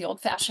to help the old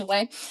fashioned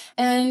way.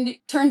 And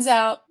turns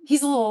out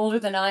he's a little older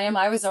than I am.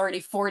 I was already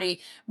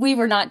 40. We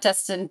were not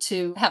destined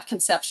to have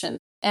conception.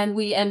 And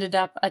we ended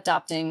up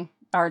adopting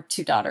our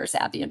 2 daughters,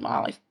 Abby and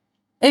Molly.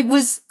 It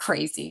was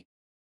crazy.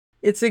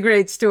 It's a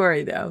great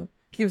story, though.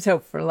 Gives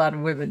hope for a lot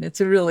of women.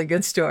 It's a really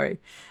good story.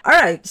 All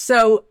right.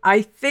 So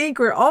I think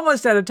we're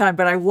almost out of time,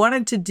 but I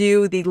wanted to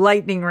do the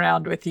lightning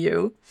round with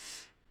you.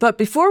 But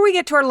before we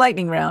get to our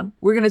lightning round,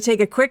 we're going to take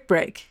a quick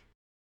break.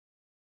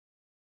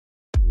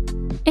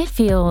 It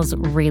feels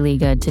really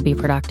good to be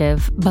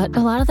productive, but a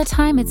lot of the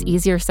time it's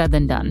easier said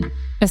than done,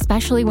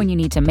 especially when you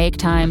need to make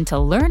time to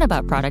learn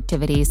about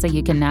productivity so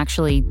you can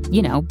actually,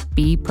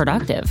 be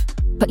productive.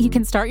 But you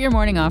can start your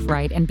morning off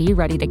right and be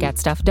ready to get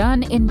stuff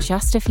done in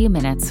just a few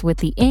minutes with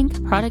the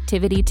Inc.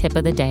 Productivity Tip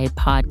of the Day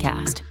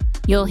podcast.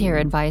 You'll hear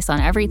advice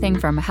on everything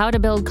from how to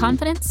build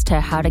confidence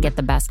to how to get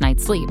the best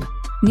night's sleep.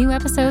 New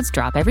episodes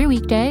drop every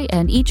weekday,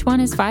 and each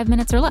one is 5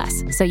 minutes or less,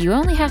 so you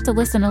only have to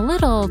listen a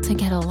little to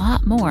get a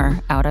lot more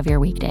out of your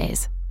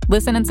weekdays.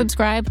 Listen and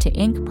subscribe to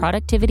Inc.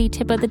 Productivity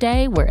Tip of the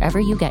Day wherever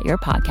you get your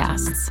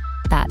podcasts.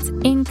 That's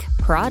Inc.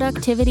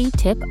 Productivity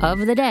Tip of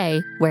the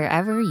Day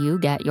wherever you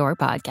get your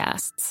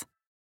podcasts.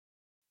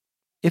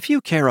 If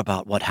you care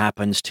about what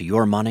happens to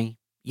your money,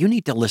 you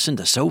need to listen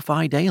to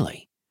SoFi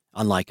Daily.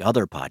 Unlike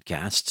other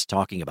podcasts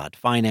talking about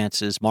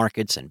finances,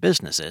 markets, and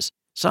businesses,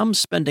 some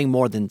spending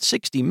more than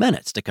 60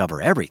 minutes to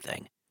cover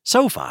everything,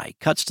 SoFi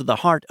cuts to the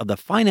heart of the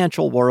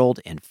financial world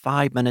in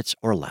 5 minutes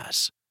or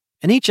less.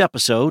 In each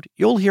episode,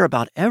 you'll hear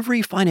about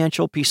every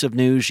financial piece of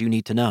news you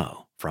need to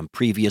know, from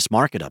previous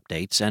market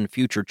updates and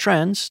future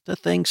trends to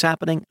things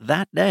happening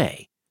that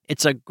day.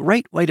 It's a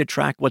great way to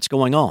track what's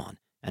going on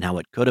and how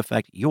it could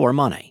affect your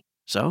money.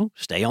 So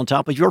stay on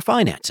top of your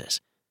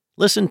finances.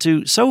 Listen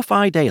to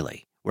SoFi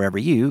Daily wherever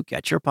you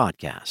get your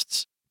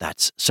podcasts.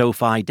 That's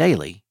SoFi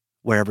Daily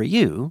wherever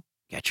you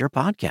get your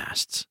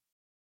podcasts.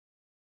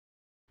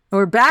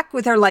 We're back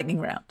with our lightning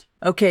round.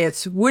 Okay,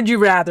 it's would you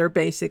rather,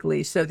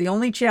 basically. So the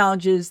only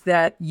challenge is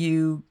that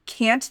you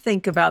can't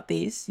think about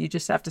these. You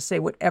just have to say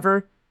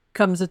whatever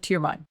comes to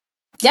your mind.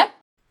 Yep.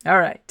 All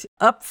right.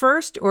 Up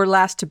first or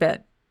last to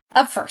bed?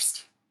 Up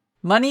first.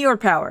 Money or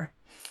power?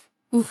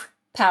 Ooh,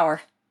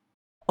 power.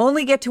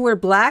 Only get to wear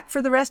black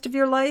for the rest of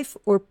your life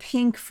or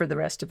pink for the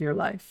rest of your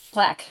life?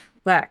 Black.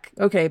 Black.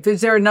 Okay. Is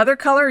there another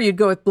color you'd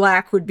go with?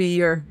 Black would be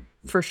your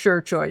for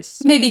sure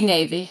choice. Maybe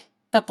navy,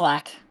 but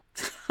black.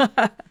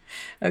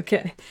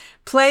 Okay.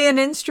 Play an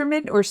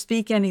instrument or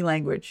speak any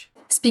language?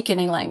 Speak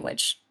any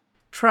language.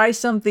 Try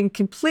something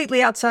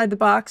completely outside the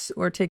box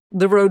or take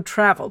the road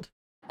traveled?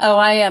 Oh,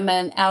 I am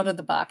an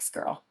out-of-the-box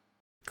girl.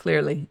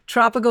 Clearly.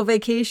 Tropical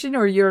vacation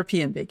or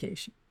European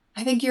vacation?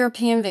 I think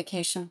European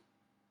vacation.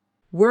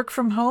 Work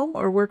from home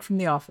or work from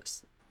the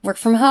office? Work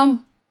from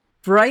home.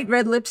 Bright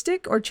red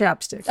lipstick or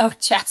chapstick? Oh,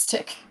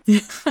 chapstick.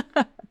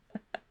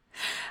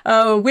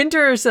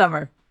 Winter or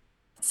summer?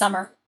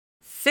 Summer.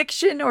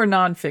 Fiction or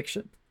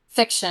nonfiction?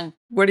 Fiction.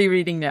 What are you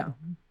reading now?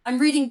 I'm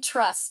reading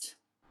Trust.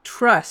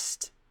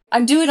 Trust.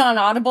 I'm doing it on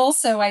Audible,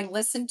 so I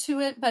listened to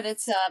it, but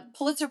it's a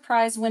Pulitzer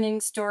Prize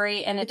winning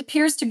story, and it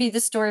appears to be the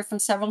story from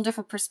several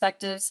different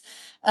perspectives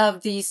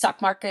of the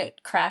stock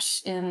market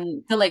crash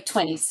in the late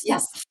 20s.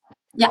 Yes.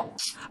 Yeah.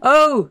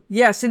 Oh,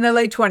 yes, in the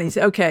late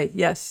 20s. Okay,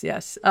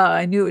 yes.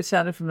 I knew it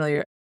sounded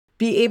familiar.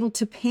 Be able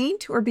to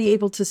paint or be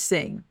able to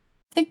sing?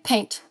 I think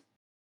paint.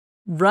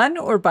 Run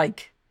or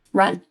bike?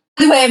 Run.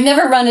 Anyway, I've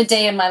never run a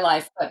day in my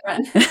life, but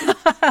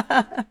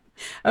run.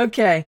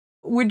 Okay.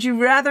 Would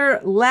you rather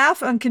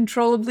laugh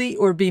uncontrollably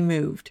or be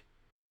moved?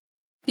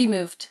 Be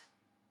moved.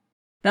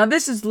 Now,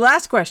 this is the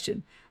last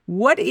question.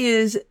 What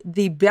is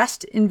the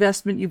best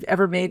investment you've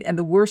ever made and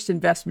the worst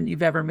investment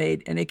you've ever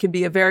made? And it can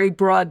be a very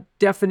broad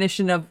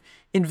definition of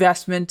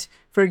investment.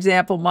 For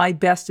example, my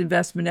best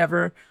investment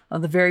ever,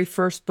 on the very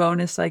first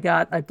bonus I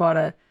got, I bought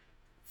a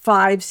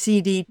 5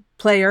 CD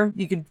player.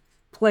 You could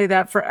play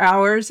that for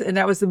hours. And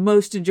that was the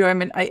most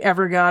enjoyment I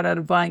ever got out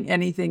of buying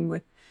anything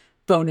with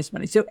bonus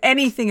money. So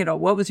anything at all.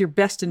 What was your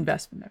best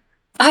investment ever?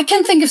 I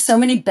can think of so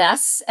many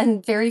bests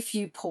and very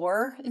few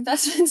poor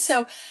investments.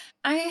 So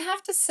I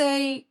have to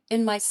say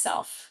in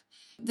myself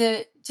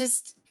that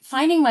just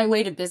finding my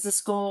way to business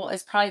school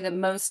is probably the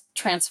most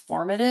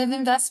transformative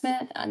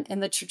investment in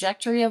the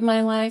trajectory of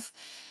my life.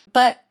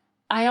 But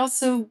I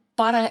also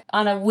bought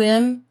on a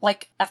whim,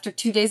 like after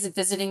 2 days of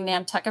visiting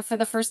Nantucket for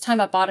the first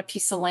time, I bought a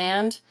piece of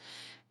land.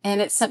 And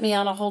it sent me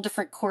on a whole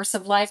different course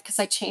of life because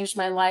I changed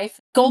my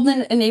life.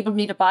 Goldman enabled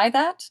me to buy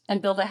that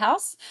and build a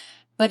house,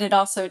 but it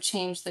also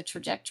changed the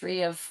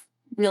trajectory of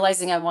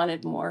realizing I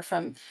wanted more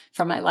from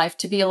my life,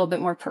 to be a little bit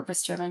more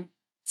purpose-driven.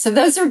 So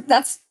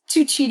that's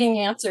 2 cheating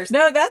answers.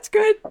 No, that's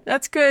good.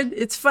 That's good.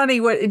 It's funny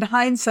in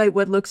hindsight,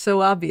 what looks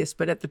so obvious,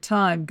 but at the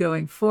time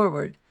going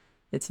forward,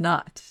 it's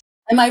not.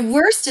 And my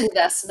worst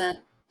investment,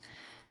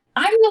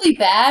 I'm really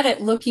bad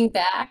at looking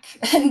back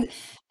and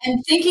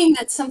thinking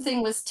that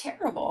something was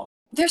terrible.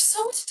 There's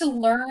so much to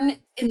learn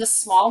in the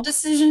small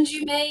decisions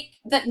you make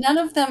that none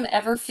of them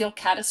ever feel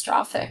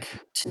catastrophic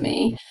to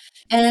me.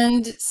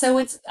 And so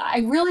it's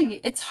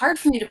hard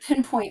for me to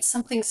pinpoint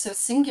something so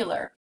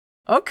singular.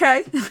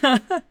 Okay.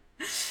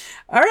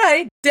 All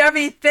right.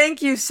 Debi,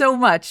 thank you so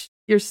much.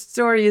 Your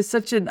story is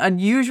such an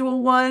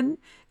unusual one.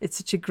 It's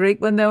such a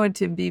great one, though, and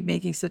to be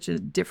making such a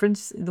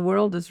difference in the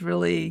world is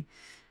really,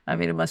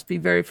 it must be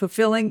very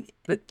fulfilling.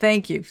 But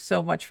thank you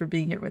so much for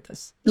being here with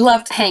us.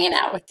 Loved hanging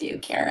out with you,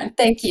 Karen.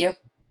 Thank you.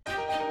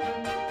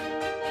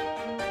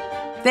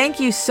 Thank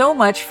you so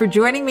much for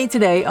joining me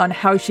today on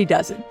How She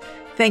Does It.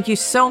 Thank you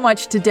so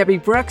much to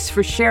Debi Brooks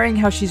for sharing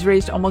how she's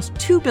raised almost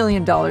 $2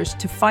 billion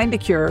to find a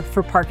cure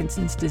for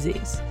Parkinson's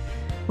disease.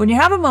 When you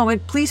have a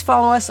moment, please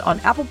follow us on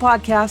Apple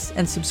Podcasts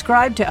and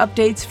subscribe to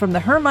updates from the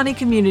Her Money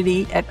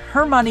community at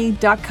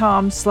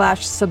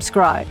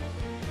hermoney.com/subscribe.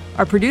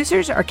 Our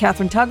producers are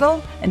Catherine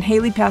Tuggle and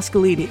Haley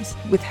Pascalides,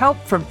 with help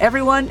from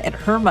everyone at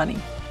Her Money.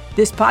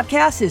 This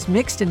podcast is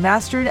mixed and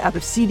mastered out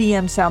of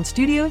CDM Sound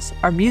Studios.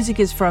 Our music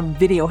is from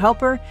Video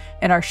Helper,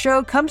 and our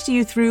show comes to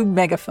you through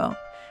Megaphone.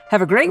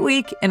 Have a great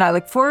week, and I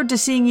look forward to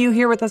seeing you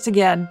here with us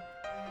again.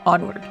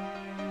 Onward.